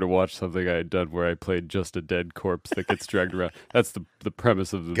asked her to watch something I had done where I played just a dead corpse that gets dragged around. That's the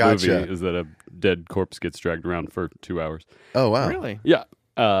premise of the Gotcha. movie, is that a dead corpse gets dragged around for 2 hours. Oh, wow. Really? Yeah.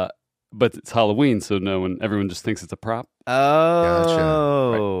 But it's Halloween, so everyone just thinks it's a prop.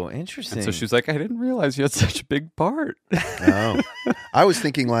 Oh, interesting. And so she was like, I didn't realize you had such a big part. Oh. I was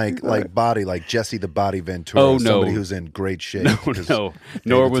thinking like body, like Jesse the Body Ventura. Oh, no. Somebody who's in great shape. No, 'cause no.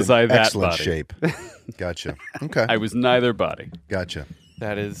 Nor David's was in I that excellent body. shape. Gotcha. Okay. I was neither body. Gotcha.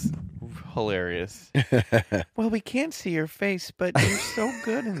 That is hilarious. Well, we can't see your face, but you're so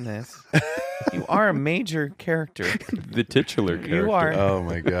good in this. You are a major character. The titular character. You are Oh,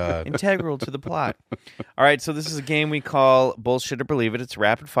 my God. integral to the plot. All right, so this is a game we call Bullshit or Believe It. It's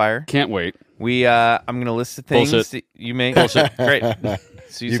rapid fire. Can't wait. I'm going to list the things Bullshit. that you may. Bullshit. Great.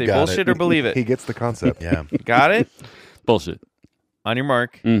 So you You say got bullshit it. or believe it. He gets the concept. Yeah. Got it? Bullshit. On your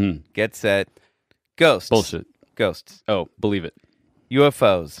mark. Mm-hmm. Get set. Ghosts. Bullshit. Ghosts. Oh, believe it.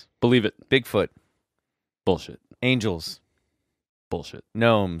 UFOs. Believe it. Bigfoot. Bullshit. Angels. Bullshit.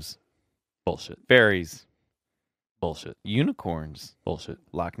 Gnomes. Bullshit. Fairies. Bullshit. Unicorns. Bullshit.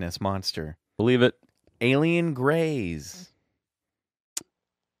 Loch Ness Monster. Believe it. Alien Greys.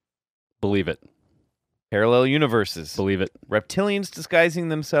 Believe it. Parallel universes. Believe it. Reptilians disguising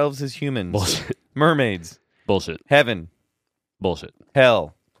themselves as humans. Bullshit. Mermaids. Bullshit. Heaven. Bullshit.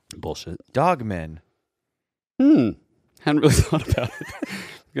 Hell. Bullshit. Dogmen. Hadn't really thought about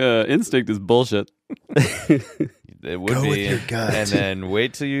it. Instinct is bullshit. It would Go be. with your gut. And then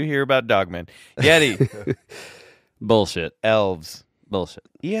wait till you hear about Dogmen. Yeti. Bullshit. Elves. Bullshit.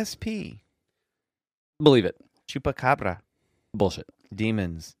 ESP. Believe it. Chupacabra. Bullshit.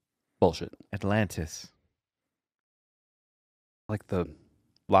 Demons. Bullshit. Atlantis. Like the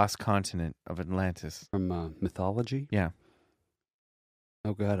Lost continent of Atlantis. from mythology? Yeah.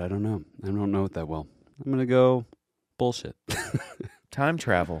 Oh, God, I don't know. I don't know it that well. I'm going to go bullshit. Time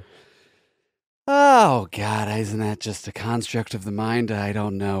travel. Oh, God, isn't that just a construct of the mind? I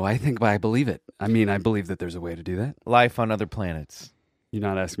don't know. I believe it. I mean, I believe that there's a way to do that. Life on other planets. You're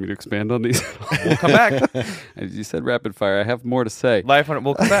not asking me to expand on these? We'll come back. As you said, rapid fire. I have more to say.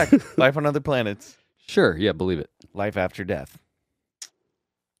 We'll come back. Life on other planets. Sure, yeah, believe it. Life after death.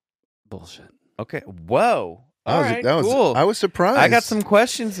 bullshit. Okay. Whoa. All right, cool. I was surprised. I got some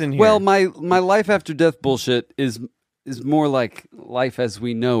questions in here. Well, my life after death bullshit is more like life as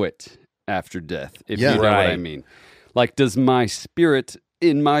we know it after death, if you know what I mean. Like, does my spirit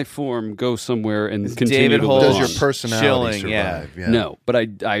in my form go somewhere and continue to live does on? your personality survive? Yeah. No, but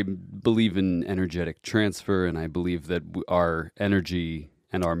I believe in energetic transfer, and I believe that our energy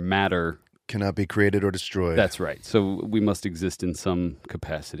and our matter cannot be created or destroyed. That's right. So we must exist in some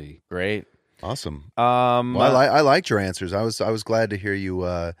capacity. Great. Awesome. Well, I liked your answers. I was glad to hear you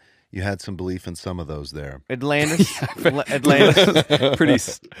had some belief in some of those there. Atlantis. pretty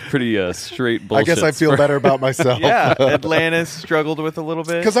straight bullshit. I guess I feel better about myself. Yeah, Atlantis struggled with a little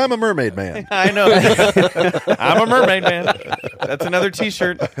bit. Because I'm a mermaid man. I know. I'm a mermaid man. That's another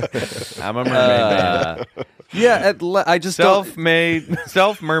T-shirt. I'm a mermaid man. Yeah, I just self-made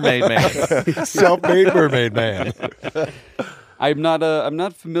mermaid man. Self-made mermaid man. I'm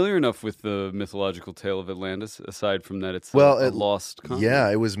not familiar enough with the mythological tale of Atlantis. Aside from that, it's a lost continent.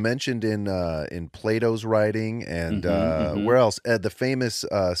 Yeah, it was mentioned in Plato's writing, and where else? The famous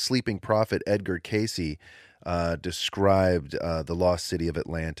sleeping prophet Edgar Cayce described the lost city of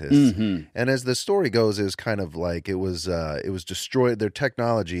Atlantis. And as the story goes, it was kind of like it was destroyed. Their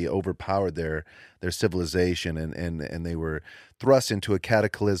technology overpowered their civilization, and they were thrust into a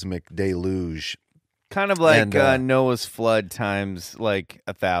cataclysmic deluge. Kind of like Noah's flood times like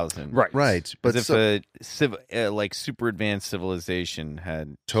 1,000. Right. But as if like super advanced civilization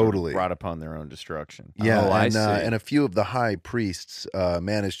had totally brought upon their own destruction. Yeah, I see. And a few of the high priests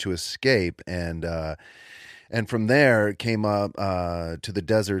managed to escape, and from there came up to the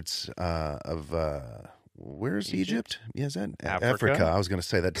deserts of where's Egypt? Yeah, is that Africa? I was going to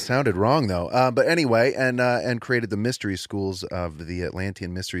say that sounded wrong though. But anyway, and created the mystery schools of the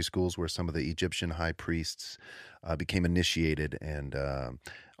Atlantean mystery schools, where some of the Egyptian high priests became initiated, and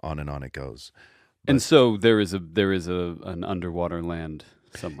on it goes. And so there is an underwater land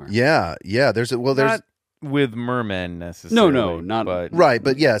somewhere. Yeah. There's not with mermen necessarily. No, not right,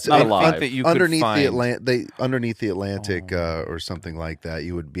 but yes, not I alive. think that you underneath could the underneath the Atlantic or something like that,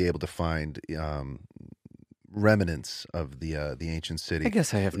 you would be able to find remnants of the ancient city. I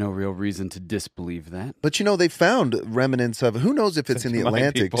guess I have no real reason to disbelieve that. But they found remnants of, who knows if it's in the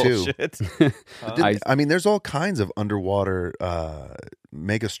Atlantic too. I mean, there's all kinds of underwater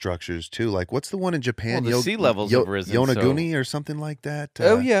mega structures too. Like, what's the one in Japan? Well, the sea levels have risen. Yonaguni or something like that.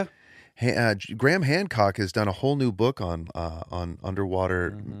 Yeah. Graham Hancock has done a whole new book on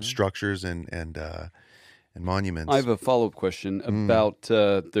underwater structures and monuments. I have a follow-up question about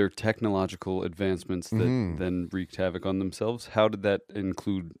their technological advancements that then wreaked havoc on themselves. How did that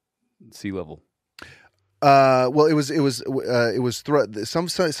include sea level? Well, it was some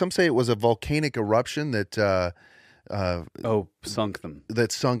say it was a volcanic eruption that sunk them.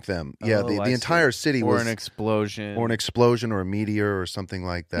 That sunk them. Yeah, the entire city was an explosion, or a meteor or something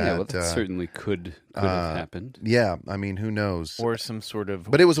like that. Yeah, well, that certainly could have happened. Yeah, I mean, who knows? Or some sort of.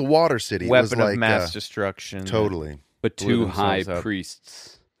 But it was a water city. Weapon it was like, of mass destruction. Totally. But two high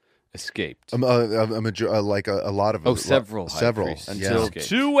priests escaped. Like a lot of them. Several. Until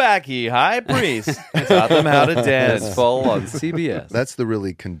two wacky high priests taught them how to dance. Fall on CBS. That's the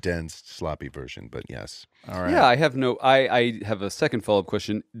really condensed, sloppy version, but yes. All right. Yeah, I have a second follow-up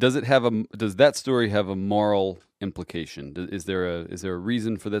question. Does that story have a moral implication? Is there a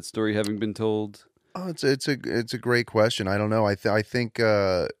reason for that story having been told? Oh, it's a great question. I don't know. I think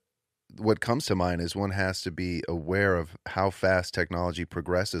what comes to mind is one has to be aware of how fast technology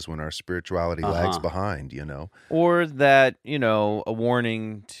progresses when our spirituality lags behind, Or that, a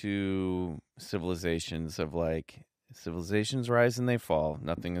warning to civilizations of like, civilizations rise and they fall.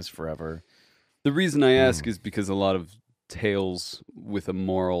 Nothing is forever. The reason I ask is because a lot of tales with a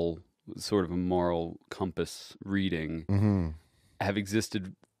moral compass reading have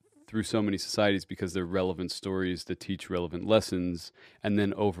existed through so many societies because they're relevant stories that teach relevant lessons, and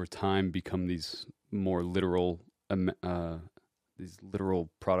then over time become these more literal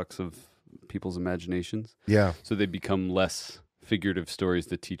products of people's imaginations. Yeah. So they become less figurative stories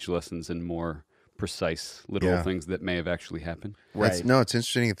that teach lessons and more precise, literal things that may have actually happened. Right. It's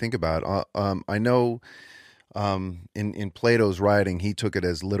interesting to think about. I know in Plato's writing, he took it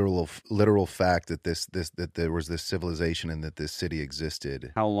as literal fact that that there was this civilization and that this city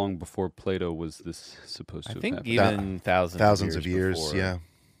existed. How long before Plato was this supposed to have happened? I think even thousands of years before. Yeah.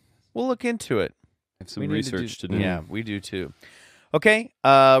 We'll look into it. I have some research to do. Yeah, we do too. Okay,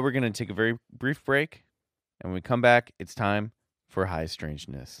 we're going to take a very brief break, and when we come back, it's time for High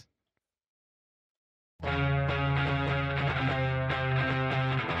Strangeness.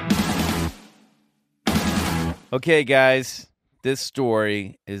 Okay, guys, This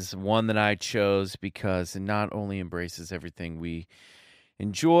story is one that I chose because it not only embraces everything we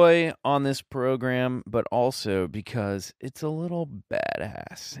enjoy on this program, but also because it's a little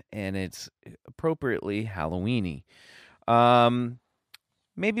badass and it's appropriately Halloween-y.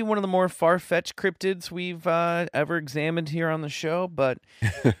 Maybe one of the more far-fetched cryptids we've ever examined here on the show, but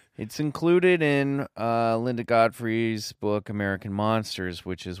it's included in Linda Godfrey's book American Monsters,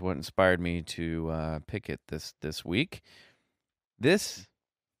 which is what inspired me to pick it this week. This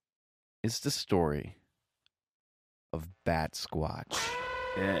is the story of Batsquatch.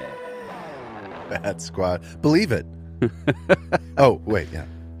 Yeah. Batsquatch. Believe it. Oh, wait, yeah.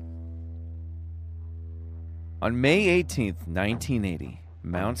 On May 18th, 1980,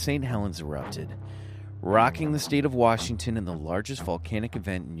 Mount St. Helens erupted, rocking the state of Washington in the largest volcanic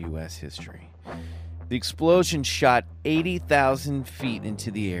event in U.S. history. The explosion shot 80,000 feet into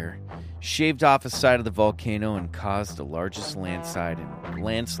the air, shaved off a side of the volcano, and caused the largest landslide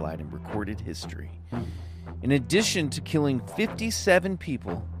in recorded history. In addition to killing 57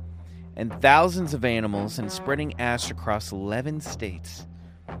 people and thousands of animals and spreading ash across 11 states,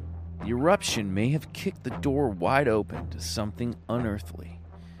 the eruption may have kicked the door wide open to something unearthly.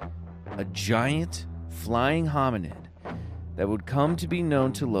 A giant, flying hominid that would come to be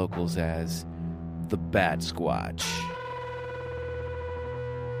known to locals as the Batsquatch.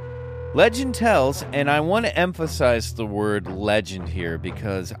 Legend tells, and I want to emphasize the word legend here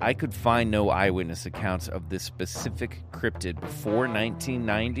because I could find no eyewitness accounts of this specific cryptid before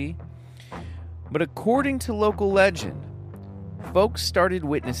 1990. But according to local legend, folks started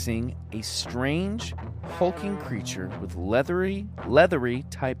witnessing a strange, hulking creature with leathery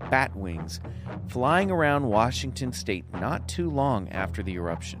type bat wings flying around Washington state not too long after the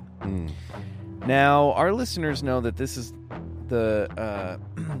eruption. Now, our listeners know that this isn't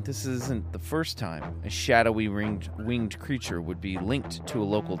the first time a shadowy winged creature would be linked to a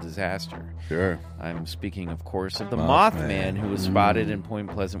local disaster. Sure. I'm speaking, of course, of the Mothman, who was spotted in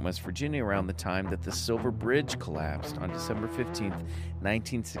Point Pleasant, West Virginia around the time that the Silver Bridge collapsed on December 15th,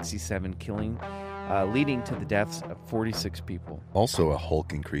 1967, leading to the deaths of 46 people. Also a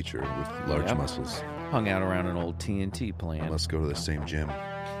hulking creature with large muscles. Hung out around an old TNT plant. Must go to the same gym.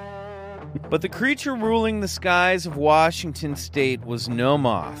 But the creature ruling the skies of Washington state was no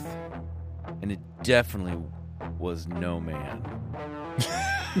moth, and it definitely was no man.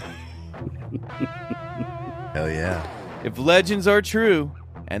 Hell yeah. If legends are true,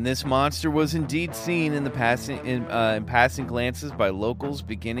 and this monster was indeed seen in passing glances by locals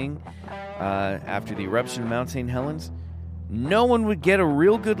beginning after the eruption of Mount St. Helens, no one would get a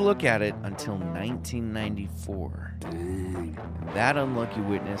real good look at it until 1994. Dang. And that unlucky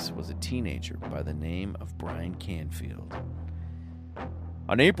witness was a teenager by the name of Brian Canfield.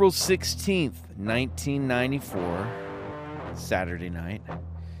 On April 16th, 1994, Saturday night,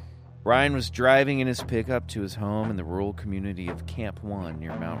 Brian was driving in his pickup to his home in the rural community of Camp 1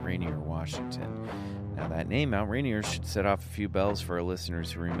 near Mount Rainier, Washington. Now, that name, Mount Rainier, should set off a few bells for our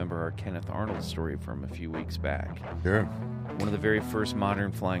listeners who remember our Kenneth Arnold story from a few weeks back. Sure. One of the very first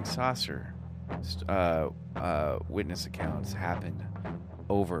modern flying saucer witness accounts happened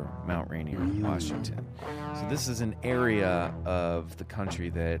over Mount Rainier, Washington. So this is an area of the country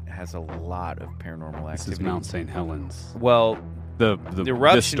that has a lot of paranormal activity. This is Mount St. Helens. Well, the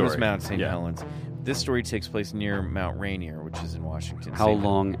eruption was story. Mount St. Helens. This story takes place near Mount Rainier, which is in Washington. How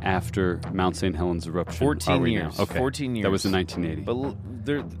long after Mount St. Helens eruption 14 are we years. now? Okay. 14 years. That was in 1980. But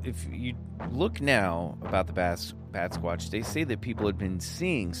if you look now about the Batsquatch, they say that people had been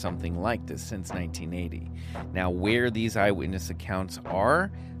seeing something like this since 1980. Now, where these eyewitness accounts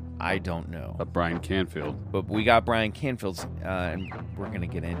are, I don't know. Brian Canfield. But we got Brian Canfield's, and we're going to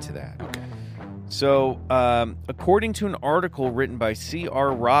get into that. Okay. So, according to an article written by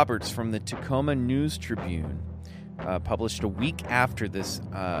C.R. Roberts from the Tacoma News Tribune, published a week after this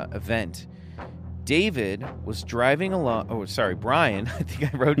event, David was driving along. Oh, sorry, Brian. I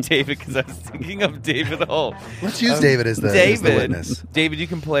think I wrote David because I was thinking of David Hull. Let's use David as the witness. David, you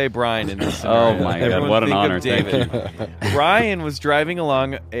can play Brian in this scenario. Oh, my God. Everyone What an think of honor. David. Thank you. Brian was driving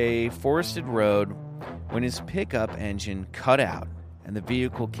along a forested road when his pickup engine cut out and the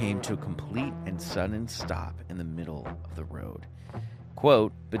vehicle came to a complete and sudden stop in the middle of the road.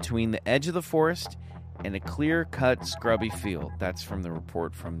 Quote, between the edge of the forest and a clear-cut, scrubby field. That's from the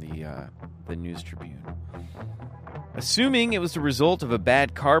report from the News Tribune. Assuming it was the result of a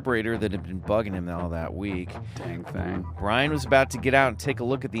bad carburetor that had been bugging him all that week, Dang thing. Brian was about to get out and take a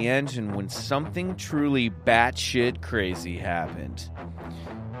look at the engine when something truly batshit crazy happened.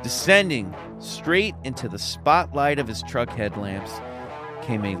 Descending straight into the spotlight of his truck headlamps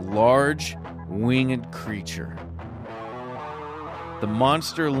came a large, winged creature. The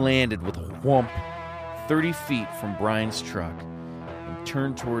monster landed with a whomp 30 feet from Brian's truck and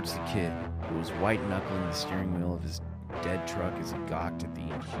turned towards the kid, who was white-knuckling the steering wheel of his dead truck as he gawked at the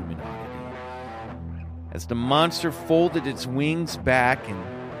inhuman oddity. As the monster folded its wings back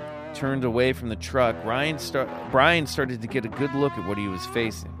and turned away from the truck, Brian started to get a good look at what he was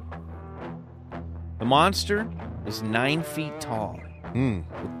facing. The monster was 9 feet tall,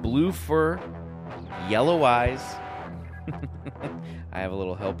 with blue fur, yellow eyes. I have a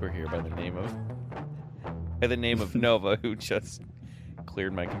little helper here by the name of Nova, who just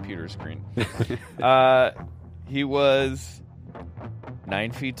cleared my computer screen. He was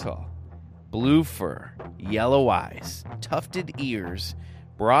 9 feet tall, blue fur, yellow eyes, tufted ears,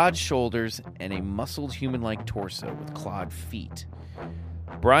 broad shoulders, and a muscled human-like torso with clawed feet.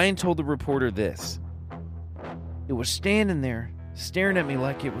 Brian told the reporter this: "It was standing there, staring at me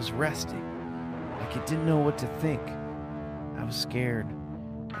like it was resting, like it didn't know what to think. I was scared.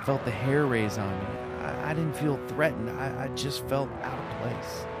 I felt the hair raise on me. I didn't feel threatened. I just felt out of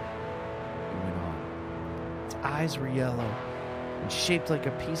place." He went on. Its eyes were yellow and shaped like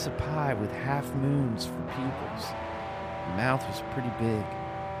a piece of pie with half moons for pupils. The mouth was pretty big,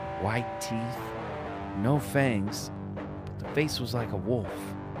 white teeth, no fangs, but the face was like a wolf.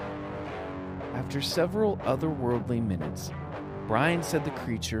 After several otherworldly minutes, Brian said the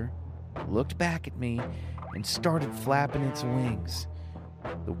creature looked back at me and started flapping its wings.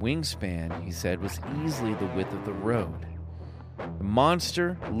 The wingspan, he said, was easily the width of the road. The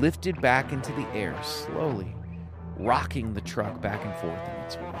monster lifted back into the air slowly, rocking the truck back and forth in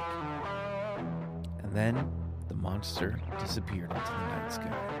its wake. And then the monster disappeared into the night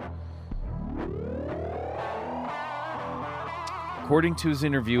sky. According to his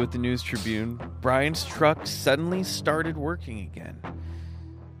interview with the News Tribune, Brian's truck suddenly started working again.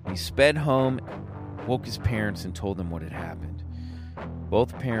 He sped home, woke his parents, and told them what had happened.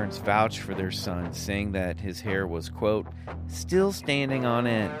 Both parents vouched for their son, saying that his hair was, quote, still standing on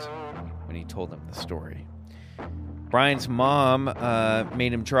end when he told them the story. Brian's mom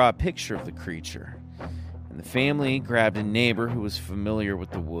made him draw a picture of the creature, and the family grabbed a neighbor who was familiar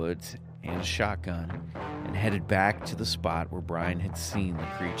with the woods and a shotgun and headed back to the spot where Brian had seen the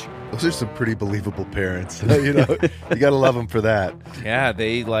creature. Those are some pretty believable parents. You gotta love them for that. Yeah,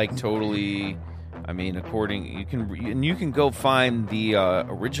 they totally. I mean, you can go find the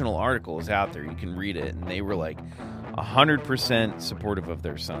original articles out there. You can read it, and they were 100% supportive of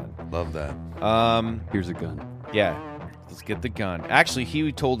their son. Love that. Here's a gun. Yeah, let's get the gun. Actually,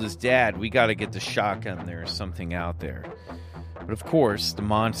 he told his dad, "We got to get the shotgun. There's something out there." But of course, the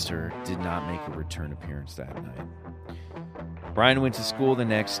monster did not make a return appearance that night. Brian went to school the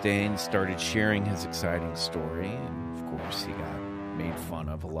next day and started sharing his exciting story. And of course, he got made fun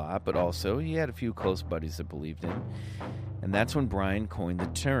of a lot, but also he had a few close buddies that believed him. And that's when Brian coined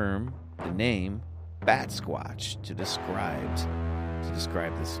the name Batsquatch to describe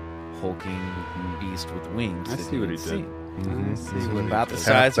this hulking beast with wings. I see what he did. Mm-hmm. About the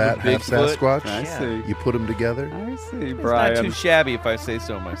size of a Bigfoot. Sasquatch. I see. You put them together. I see, It's Brian. not too shabby if I say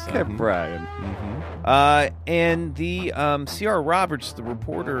so myself. Okay, Brian. And the C.R. Roberts, the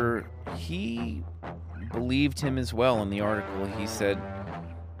reporter, he believed him as well in the article. He said,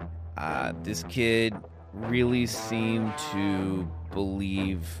 this kid really seemed to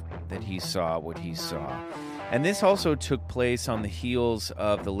believe that he saw what he saw. And this also took place on the heels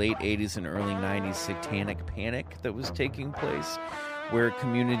of the late 80s and early 90s satanic panic that was taking place, where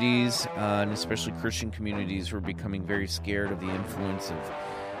communities, and especially Christian communities, were becoming very scared of the influence of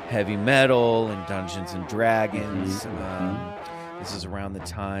heavy metal and Dungeons and Dragons. This is around the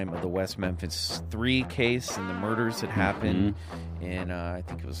time of the West Memphis 3 case and the murders that happened in, I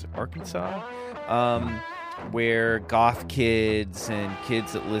think it was Arkansas, where goth kids and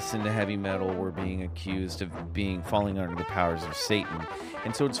kids that listen to heavy metal were being accused of falling under the powers of Satan.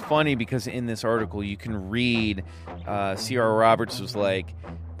 And so it's funny because in this article you can read C.R. Roberts was like,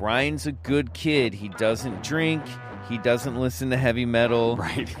 Brian's a good kid. He doesn't drink. He doesn't listen to heavy metal.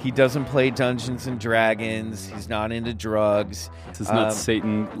 Right. He doesn't play Dungeons and Dragons. He's not into drugs. This is not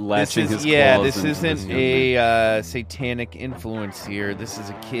Satan latching his claws. This isn't a satanic influence here. This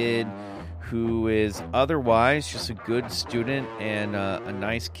is a kid who is otherwise just a good student and a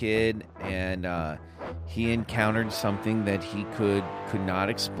nice kid, and he encountered something that he could not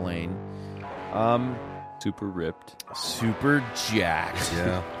explain. Super ripped. Super jacked.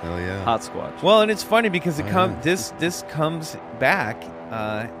 Yeah, hell yeah. Hot squatch. Well, and it's funny because this comes back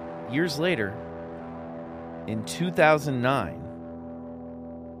years later in 2009.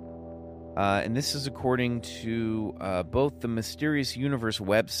 And this is according to both the Mysterious Universe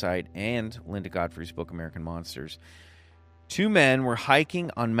website and Linda Godfrey's book, American Monsters. Two men were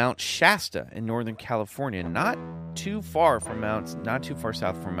hiking on Mount Shasta in Northern California, not too far south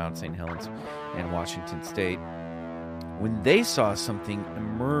from Mount St. Helens and Washington State, when they saw something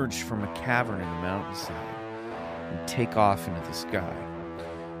emerge from a cavern in the mountainside and take off into the sky.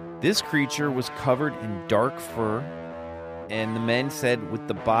 This creature was covered in dark fur, and the men said with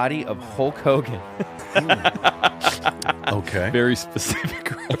the body of Hulk Hogan. Okay. Very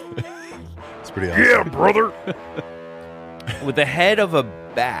specific. It's pretty awesome. Yeah, brother. With the head of a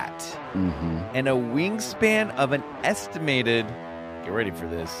bat and a wingspan of an estimated, get ready for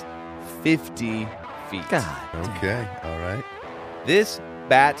this, 50 feet. Okay. All right. This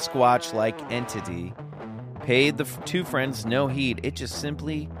Batsquatch-like entity paid the two friends no heed. It just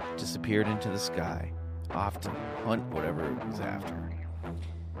simply disappeared into the sky, off to hunt whatever it was after.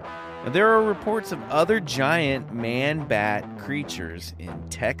 Now, there are reports of other giant man-bat creatures in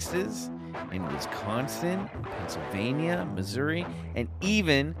Texas, in Wisconsin, Pennsylvania, Missouri, and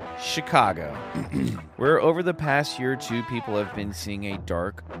even Chicago, where over the past year or two, people have been seeing a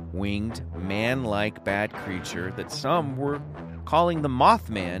dark-winged, man-like bat creature that some were calling the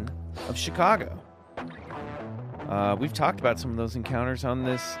Mothman of Chicago. We've talked about some of those encounters on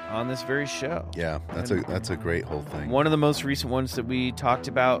this very show. Yeah, that's a great whole thing. One of the most recent ones that we talked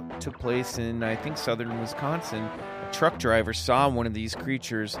about took place in, I think, southern Wisconsin. A truck driver saw one of these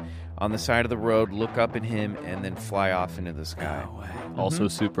creatures on the side of the road, look up at him, and then fly off into the sky. No way. Also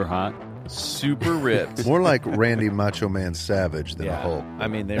super hot. Super ripped. More like Randy Macho Man Savage than a Hulk. I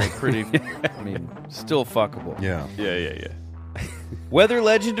mean, they were pretty, still fuckable. Yeah. Yeah. Whether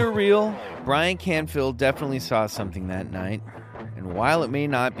legend or real, Brian Canfield definitely saw something that night. And while it may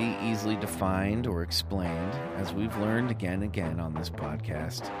not be easily defined or explained, as we've learned again and again on this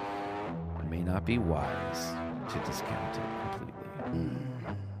podcast, it may not be wise to discount it completely.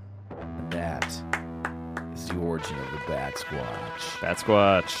 And that is the origin of the Batsquatch.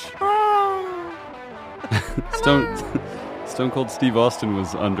 Stone Cold Steve Austin was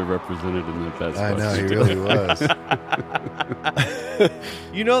underrepresented in the Batsquatch. I know, he really was.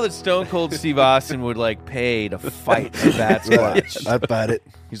 You know that Stone Cold Steve Austin would pay to fight the Batsquatch. I'd fight it.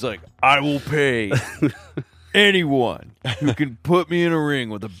 He's like, I will pay anyone who can put me in a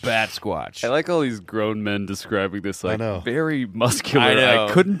ring with a Batsquatch. I like all these grown men describing this I know. very muscular. I know.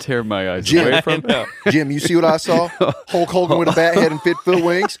 I couldn't tear my eyes Jim, away from it. Jim, you see what I saw? Hulk Hogan with a bat head and 50 foot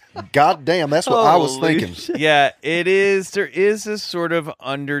wings? God damn, that's what I was Holy thinking. shit. Yeah, it is. There is this sort of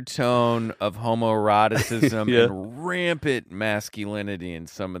undertone of homoeroticism Yeah. and rampant masculinity in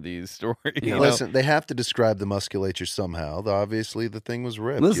some of these stories. you know? Listen, they have to describe the musculature somehow. Obviously, the thing was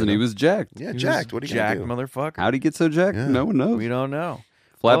ripped. Listen, he was jacked. Yeah, He jacked. was What are you Jack going to do? motherfucker. How'd he get so jacked? Yeah. No one knows. We don't know.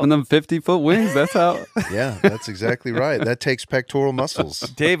 Flapping them 50-foot wings, that's how. Yeah, that's exactly right. That takes pectoral muscles.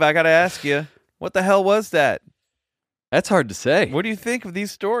 Dave, I got to ask you, what the hell was that? That's hard to say. What do you think of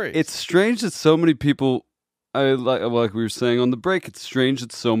these stories? It's strange that so many people, like we were saying on the break, it's strange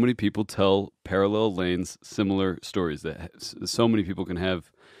that so many people tell parallel lanes, similar stories, that so many people can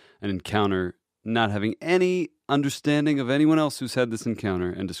have an encounter not having any understanding of anyone else who's had this encounter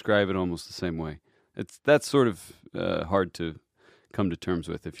and describe it almost the same way. That's sort of hard to come to terms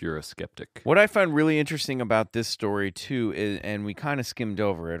with if you're a skeptic. What I find really interesting about this story, too, and we kind of skimmed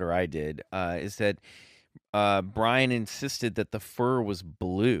over it, or I did, is that Brian insisted that the fur was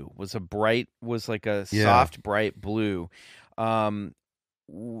blue, was like a soft, bright blue,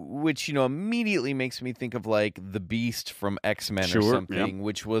 which, immediately makes me think of the Beast from X-Men or something,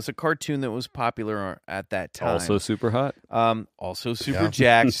 which was a cartoon that was popular at that time. Also super hot. Also super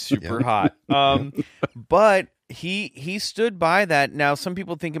jacked, super hot. But he stood by that. Now, some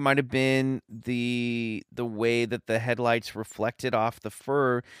people think it might have been the way that the headlights reflected off the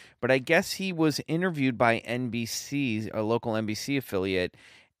fur, but I guess he was interviewed by NBC, a local NBC affiliate,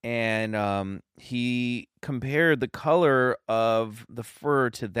 and he compared the color of the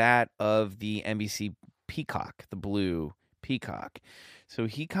fur to that of the NBC peacock, the blue peacock. So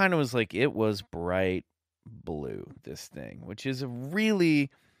he kind of was like, it was bright blue, this thing, which is a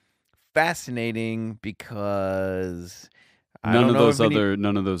really fascinating because none of those other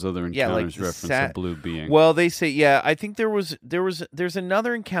encounters reference a blue being. Well, they say, I think there's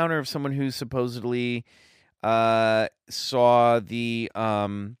another encounter of someone who supposedly saw the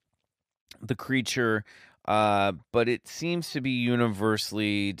creature, but it seems to be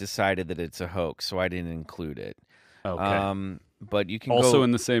universally decided that it's a hoax, so I didn't include it. Okay. But you can also go in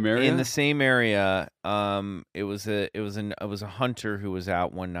the same area. In the same area, it was a hunter who was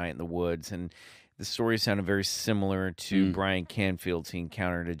out one night in the woods, and the story sounded very similar to Brian Canfield's. He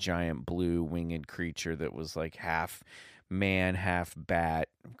encountered a giant blue winged creature that was half man, half bat,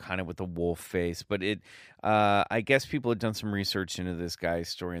 kind of with a wolf face. But I guess people had done some research into this guy's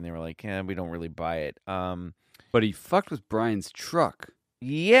story, and they were like, we don't really buy it. But he fucked with Brian's truck.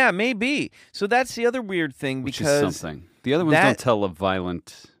 Yeah, maybe. So that's the other weird thing, Which because is something. The other ones don't tell a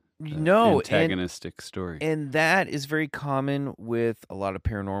violent, antagonistic story. And that is very common with a lot of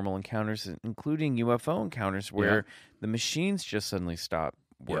paranormal encounters, including UFO encounters, where the machines just suddenly stop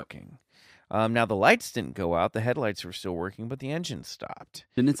working. Now, the lights didn't go out. The headlights were still working, but the engine stopped.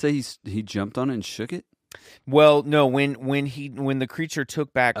 Didn't it say he jumped on it and shook it? Well, no. When the creature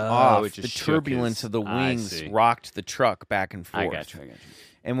took back off, the turbulence of the wings rocked the truck back and forth. I got you.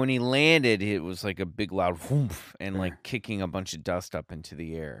 And when he landed, it was like a big loud whoomph and like kicking a bunch of dust up into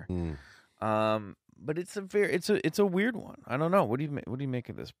the air. But it's a weird one. I don't know. What do you make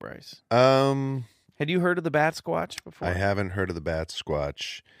of this, Bryce? Had you heard of the Batsquatch before? I haven't heard of the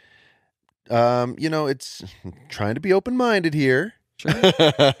Batsquatch. It's trying to be open-minded here. Sure.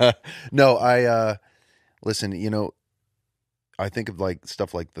 No, listen, I think of like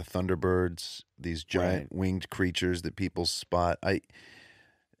stuff like the Thunderbirds, these giant winged creatures that people spot. I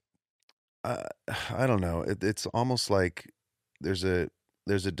don't know. It's almost like there's a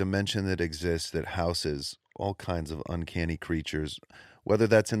dimension that exists that houses all kinds of uncanny creatures, whether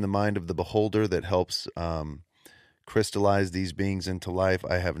that's in the mind of the beholder that helps crystallize these beings into life.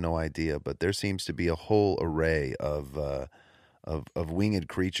 I have no idea, but there seems to be a whole array of winged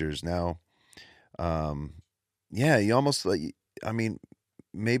creatures now. You almost like, I mean,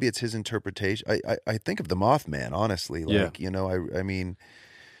 maybe it's his interpretation. I think of the Mothman, honestly. Like, I mean,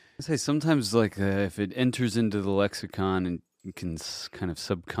 I say sometimes like if it enters into the lexicon and it can kind of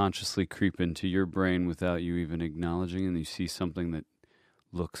subconsciously creep into your brain without you even acknowledging, and you see something that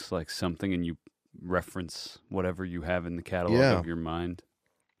looks like something, and you reference whatever you have in the catalog of your mind.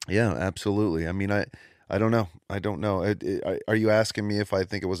 Yeah, absolutely. I mean, I don't know. I don't know. Are you asking me if I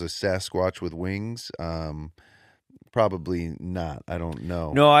think it was a Sasquatch with wings? Probably not. I don't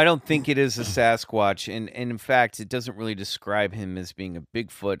know. No, I don't think it is a Sasquatch. And in fact, it doesn't really describe him as being a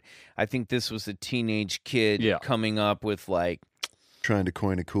Bigfoot. I think this was a teenage kid coming up with like... Trying to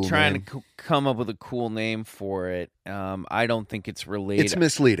coin a cool name. Trying to come up with a cool name for it. I don't think it's related. It's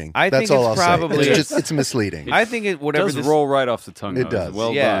misleading. That's think all I'll say. It's misleading. I think it does roll right off the tongue. It does.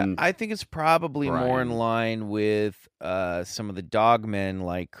 Well done. I think it's probably more in line with some of the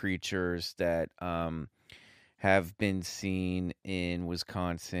dogmen-like creatures that have been seen in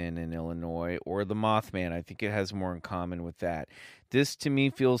Wisconsin and Illinois, or the Mothman. I think it has more in common with that. This, to me,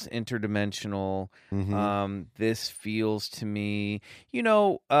 feels interdimensional. Mm-hmm. This feels to me,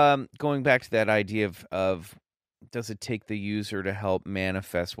 going back to that idea of does it take the user to help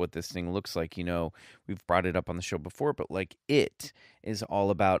manifest what this thing looks like? We've brought it up on the show before, but like it is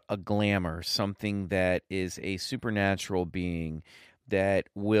all about a glamour, something that is a supernatural being that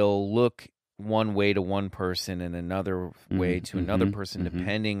will look one way to one person and another way to another person,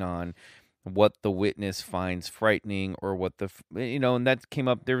 depending on what the witness finds frightening, or what and that came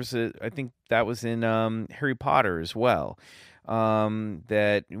up. I think that was in Harry Potter as well.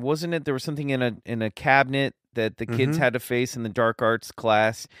 That wasn't it. There was something in a cabinet that the kids had to face in the dark arts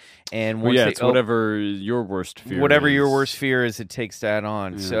class, and it's whatever your worst fear. Whatever is. your worst fear is, it takes that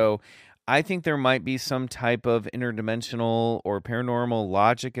on. Yeah. So I think there might be some type of interdimensional or paranormal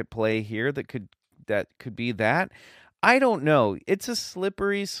logic at play here that could be that. I don't know. It's a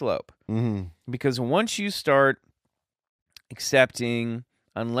slippery slope, because once you start accepting,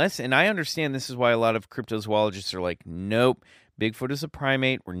 and I understand this is why a lot of cryptozoologists are like, nope, Bigfoot is a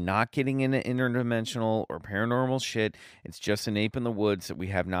primate. We're not getting into interdimensional or paranormal shit. It's just an ape in the woods that we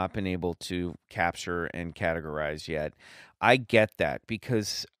have not been able to capture and categorize yet. I get that,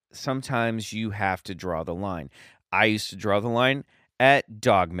 because sometimes you have to draw the line. I used to draw the line at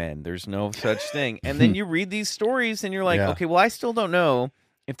dogmen. There's no such thing. And then you read these stories and you're like, okay, well, I still don't know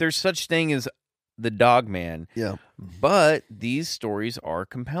if there's such thing as the dogman. Yeah. But these stories are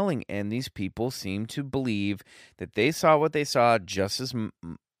compelling, and these people seem to believe that they saw what they saw just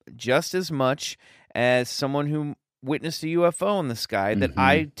as much as someone who witnessed a UFO in the sky that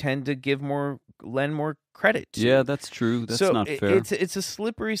I tend to lend more credit to. Yeah, that's true. That's not fair. It's a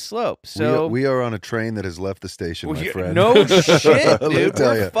slippery slope. So we are on a train that has left the station, my friend. No shit, dude.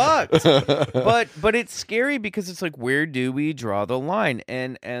 tell We're ya. fucked. But it's scary, because it's like, where do we draw the line?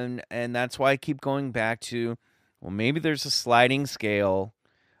 And that's why I keep going back to, well, maybe there's a sliding scale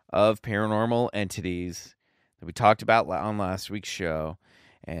of paranormal entities that we talked about on last week's show,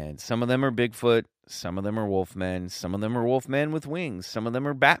 and some of them are Bigfoot, some of them are wolfmen, some of them are wolfmen with wings, some of them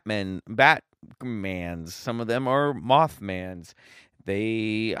are Batmans, some of them are Mothmans.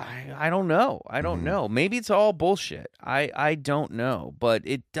 I don't know. I don't know. Maybe it's all bullshit. I don't know, but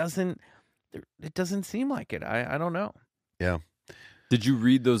it doesn't seem like it. I don't know. Yeah. Did you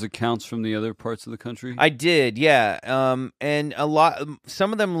read those accounts from the other parts of the country? I did, yeah. And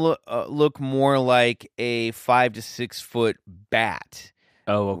some of them look more like a 5 to 6 foot bat.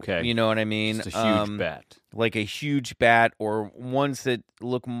 Oh, okay. You know what I mean? Just a huge bat. Like a huge bat, or ones that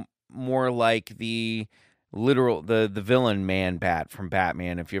look more like the literal the villain man bat from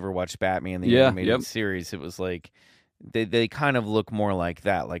Batman. If you ever watched Batman the animated series, it was like they kind of look more like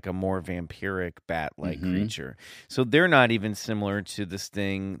that, like a more vampiric bat-like creature. So they're not even similar to this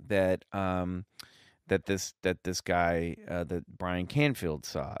thing that this guy that Brian Canfield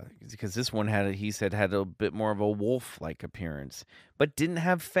saw, because this one had a bit more of a wolf-like appearance, but didn't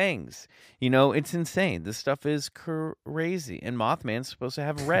have fangs. It's insane. This stuff is crazy, and Mothman's supposed to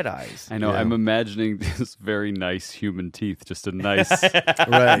have red eyes. I know. Yeah. I'm imagining these very nice human teeth, just a nice,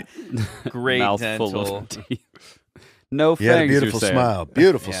 right, great mouthful dental of teeth. No fangs. You had a beautiful smile.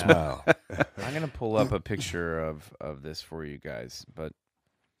 Beautiful smile. I'm gonna pull up a picture of this for you guys, but.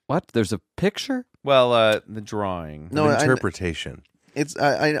 What? There's a picture? Well, the drawing. No, interpretation.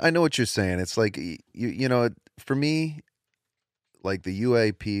 I know what you're saying. It's like for me, like the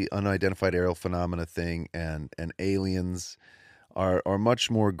UAP, unidentified aerial phenomena thing, and aliens are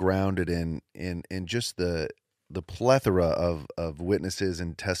much more grounded in just the plethora of witnesses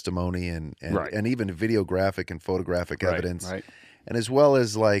and testimony and even videographic and photographic evidence, right. And as well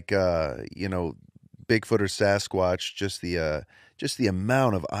as like Bigfoot or Sasquatch, just the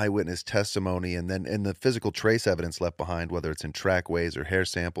amount of eyewitness testimony and the physical trace evidence left behind, whether it's in trackways or hair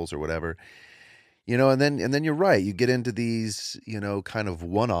samples or whatever, and then you're right. You get into these, kind of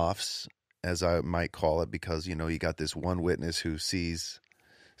one-offs, as I might call it, because, you got this one witness who sees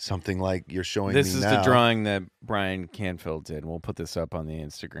something like you're showing me now. This is the drawing that Brian Canfield did. We'll put this up on the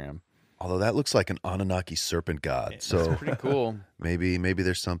Instagram. Although that looks like an Anunnaki serpent god. So that's pretty cool. Maybe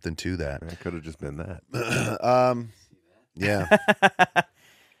there's something to that. It could have just been that. Yeah.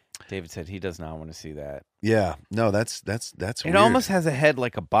 David said he does not want to see that. Yeah. No, that's It weird. almost has a head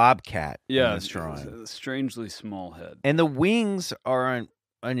like a bobcat. Yeah, in this drawing. It's a strangely small head. And the wings are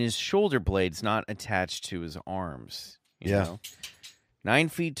on his shoulder blades, not attached to his arms. You know? 9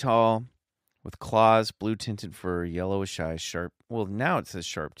 feet tall, with claws, blue tinted fur, yellowish eyes, sharp. Well, now it says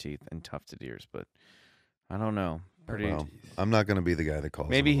sharp teeth and tufted ears, but I don't know. Well, I'm not going to be the guy that calls.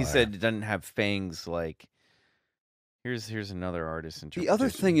 Maybe him a he liar. said it doesn't have fangs. Like here's another artist's interpretation. The other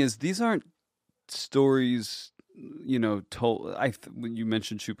thing is, these aren't stories, told. When you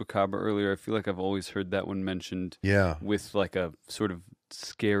mentioned Chupacabra earlier, I feel like I've always heard that one mentioned. Yeah. With like a sort of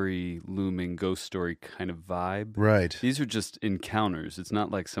scary, looming ghost story kind of vibe. Right. These are just encounters. It's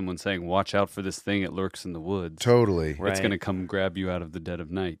not like someone saying, "Watch out for this thing; it lurks in the woods." Totally. It's going to come grab you out of the dead of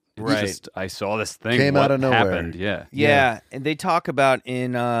night. It's Right. just, I saw this thing. Came what out of nowhere. happened? Yeah. Yeah, and they talk about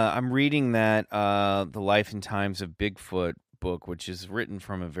in I'm reading that The Life and Times of Bigfoot book, which is written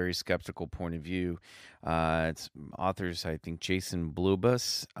from a very skeptical point of view. It's authors, I think, Jason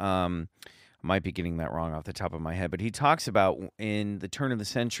Blubus. Might be getting that wrong off the top of my head, but he talks about in the turn of the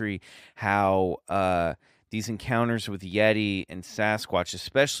century how these encounters with Yeti and Sasquatch,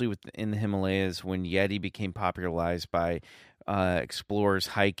 especially in the Himalayas, when Yeti became popularized by explorers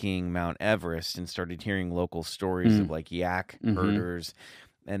hiking Mount Everest and started hearing local stories of like yak herders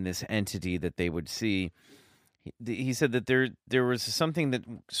and this entity that they would see. He said that there was something that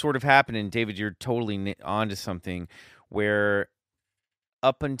sort of happened, and David, you're totally onto something, where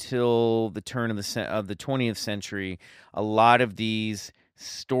up until the turn of the 20th century, a lot of these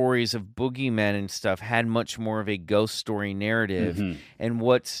stories of boogeymen and stuff had much more of a ghost story narrative. And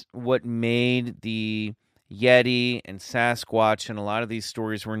what made the Yeti and Sasquatch and a lot of these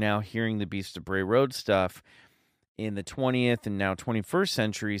stories we're now hearing, the Beast of Bray Road stuff in the 20th and now 21st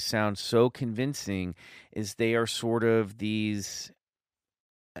century sound so convincing, is they are sort of these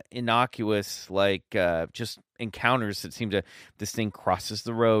innocuous, like just encounters that seem to, this thing crosses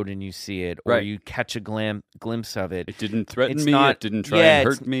the road and you see it, or you catch a glimpse of it. It didn't threaten It's me. not- It didn't try and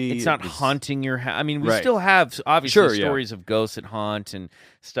hurt me. It's not It was- haunting your house. I mean, we Right. still have obviously Sure, yeah. stories of ghosts that haunt and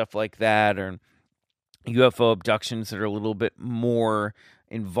stuff like that, or UFO abductions that are a little bit more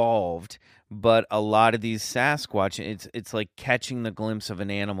involved. But a lot of these Sasquatch, it's like catching the glimpse of an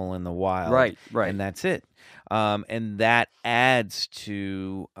animal in the wild, Right. and that's it. And that adds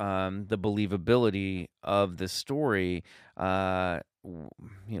to the believability of the story,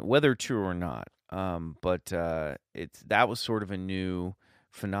 whether true or not. But that was sort of a new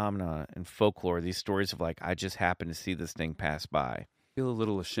phenomena in folklore. These stories of like, I just happened to see this thing pass by. I feel a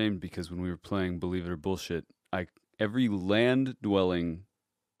little ashamed because when we were playing Believe It or Bullshit, I every land-dwelling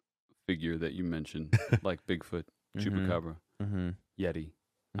figure that you mentioned, like Bigfoot, Chupacabra, Yeti,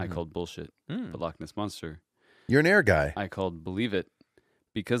 I called bullshit. The Loch Ness Monster, You're an air guy. I called believe it,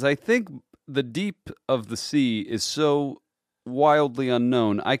 because I think the deep of the sea is so wildly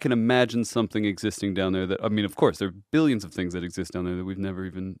unknown. I can imagine something existing down there that, I mean, of course, there are billions of things that exist down there that we've never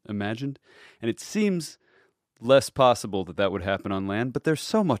even imagined. And it seems less possible that that would happen on land, but there's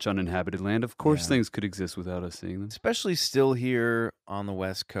so much uninhabited land. Of course, things could exist without us seeing them. Especially still here on the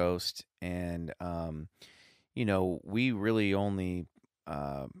West Coast. And, we really only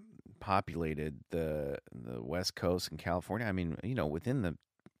populated the West Coast and California. I mean, within the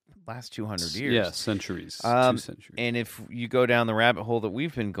last 200 years. Yeah, centuries. 2 centuries. And if you go down the rabbit hole that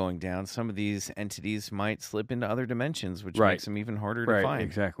we've been going down, some of these entities might slip into other dimensions, which makes them even harder to find.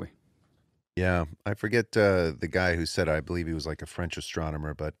 Exactly. Yeah, I forget the guy who said, I believe he was like a French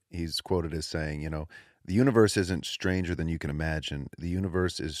astronomer, but he's quoted as saying, the universe isn't stranger than you can imagine. The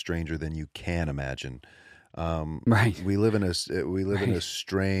universe is stranger than you can imagine. Right. We live in a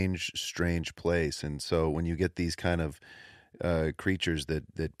strange place, and so when you get these kind of creatures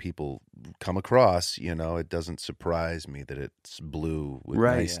that people come across, it doesn't surprise me that it's blue with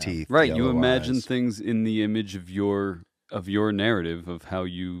nice teeth. Right, you yellow imagine eyes. things in the image of your narrative of how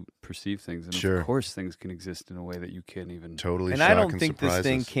you perceive things, and of course things can exist in a way that you can't even totally. And I don't think this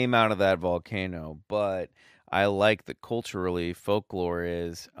thing came out of that volcano, but I like that culturally folklore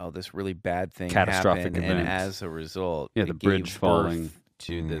is this really bad thing catastrophic happened, event, and as a result, the bridge gave falling birth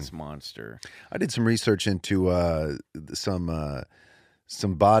to this monster. I did some research into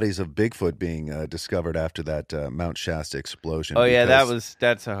some bodies of Bigfoot being discovered after that Mount Shasta explosion. Oh yeah,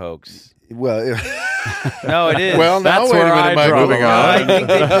 that's a hoax. Well, no, it is. Well, now that's wait a where minute, I draw the moving line. on. I think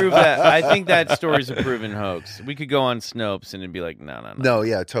they prove that. I think that story's a proven hoax. We could go on Snopes and it'd be like, no. No,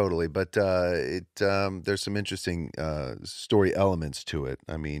 yeah, totally. But there's some interesting story elements to it.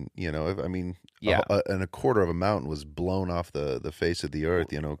 I mean, and a quarter of a mountain was blown off the face of the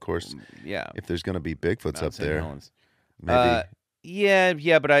earth. Of course, if there's going to be Bigfoots up there, maybe.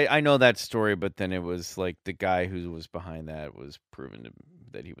 Yeah, but I know that story. But then it was like the guy who was behind that was proven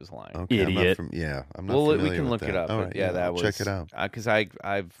that he was lying. Okay, idiot. I'm not familiar we can with look that. it up. All But right, that I'll was check it out. Because I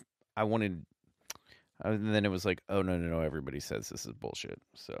wanted. And then it was like, oh no, everybody says this is bullshit.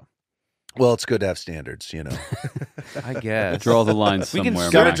 So. Well, it's good to have standards, I guess. Draw the line We somewhere.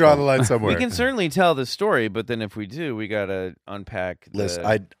 can Got to draw the line somewhere. We can certainly tell the story, but then if we do, we got to unpack the Listen,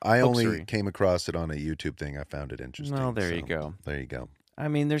 I only hoaxery. came across it on a YouTube thing. I found it interesting. Well, there so you go. There you go. I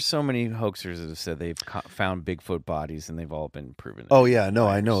mean, there's so many hoaxers that have said they've found Bigfoot bodies, and they've all been proven. Oh, yeah. No,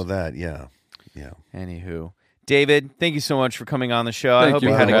 I know that. Yeah. Anywho. David, thank you so much for coming on the show. Thank I hope you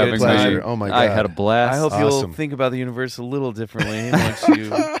you for had a having good pleasure. time. Oh, my God. I had a blast. I hope Awesome. you'll think about the universe a little differently once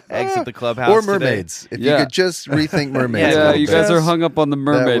you exit the clubhouse Or today. mermaids. If you could just rethink mermaids. a Yeah, little you bit. guys are hung up on the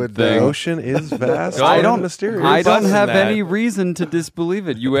mermaid would, The thing. ocean is vast I and don't- mysterious. I don't busting have that. any reason to disbelieve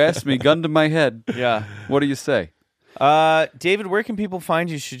it. You asked me, gun to my head. Yeah. What do you say? David, where can people find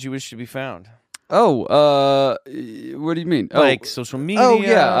you should you wish to be found? Oh, what do you mean? Like social media? Oh,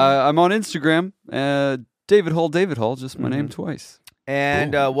 yeah. I'm on Instagram. David Hall, just my name twice.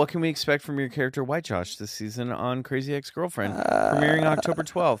 And what can we expect from your character White Josh this season on Crazy Ex-Girlfriend, premiering October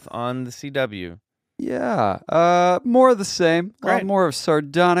 12th on the CW? Yeah, more of the same. A lot Great. more of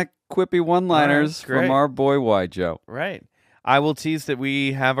sardonic, quippy one-liners Great. from our boy White Joe. Right. I will tease that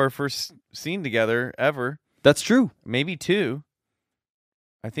we have our first scene together ever. That's true. Maybe 2.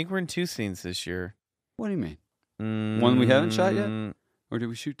 I think we're in 2 scenes this year. What do you mean? One we haven't shot yet? Or did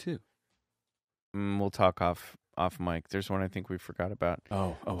we shoot 2? We'll talk off mic. There's one I think we forgot about.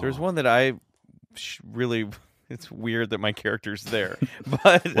 Oh. There's one that I really... It's weird that my character's there.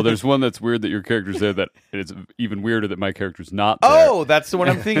 But Well, there's one that's weird that your character's there, that it's even weirder that my character's not there. Oh, that's the one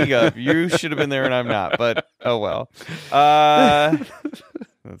I'm thinking of. You should have been there and I'm not, but oh well.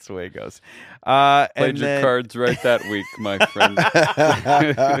 That's the way it goes. Played your cards right that week, my friend.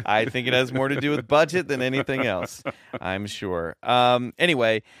 I think it has more to do with budget than anything else, I'm sure.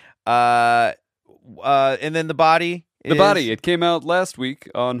 Anyway, and then The Body. The Body. It came out last week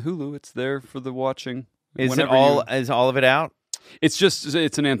on Hulu. It's there for the watching. Is whenever is all of it out? It's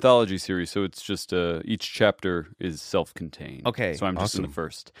an anthology series, so it's just each chapter is self-contained. Okay, so I'm just in the awesome.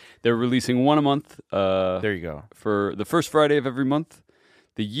 first. They're releasing one a month. There you go. For the first Friday of every month.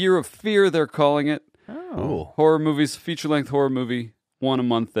 The Year of Fear, they're calling it. Cool. Horror movies, feature-length horror movie, one a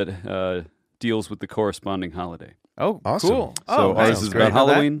month that deals with the corresponding holiday. Oh, Awesome. cool. So Oh, ours nice. is Great. about Know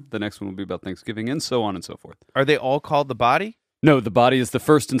that? Halloween. The next one will be about Thanksgiving, and so on and so forth. Are they all called The Body? No, the body is the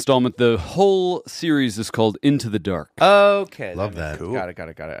first installment. The whole series is called Into the Dark. Okay. Love that. Cool. Got it.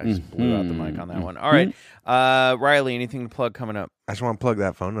 I just blew out the mic on that one. All right. Riley, anything to plug coming up? I just want to plug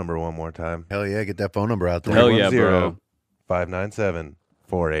that phone number one more time. Hell yeah, get that phone number out there. Hell yeah, bro. 597-4803.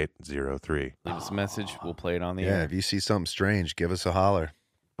 Leave us a message. We'll play it on the Yeah, air. if you see something strange, give us a holler.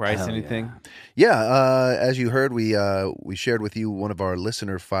 Bryce, anything? Yeah, as you heard, we shared with you one of our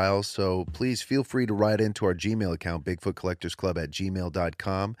listener files, so please feel free to write into our Gmail account,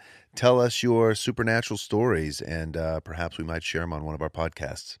 BigfootCollectorsClub@gmail.com. Tell us your supernatural stories, and perhaps we might share them on one of our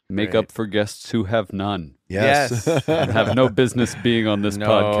podcasts. Make up for guests who have none. Yes. And have no business being on this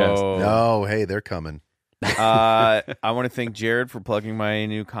podcast. No, hey, they're coming. I want to thank Jared for plugging my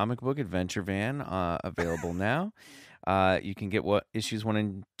new comic book adventure van, available now. You can get what issues 1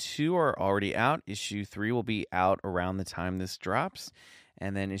 and 2 are already out. Issue 3 will be out around the time this drops,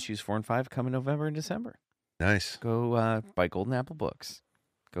 and then issues 4 and 5 come in November and December. Nice. Go buy Golden Apple Books.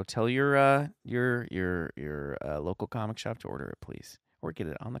 Go tell your local comic shop to order it, please, or get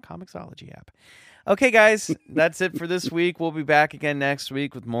it on the Comixology app. Okay, guys, that's it for this week. We'll be back again next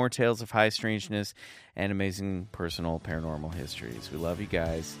week with more tales of high strangeness and amazing personal paranormal histories. We love you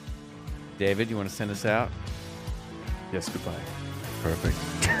guys. David, you want to send us out? Yes, goodbye. Perfect.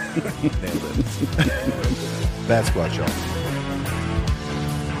 Nailed it. Batsquatch, y'all.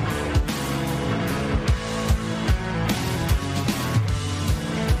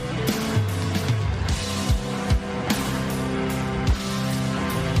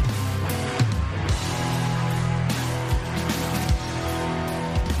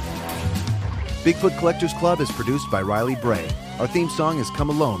 Bigfoot Collectors Club is produced by Riley Bray. Our theme song is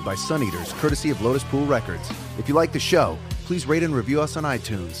Come Alone by Suneaters, courtesy of Lotuspool Records. If you like the show, please rate and review us on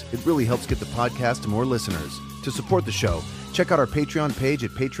iTunes. It really helps get the podcast to more listeners. To support the show, check out our Patreon page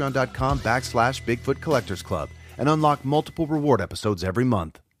at patreon.com/Bigfoot Collectors Club and unlock multiple reward episodes every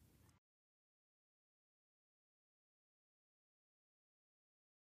month.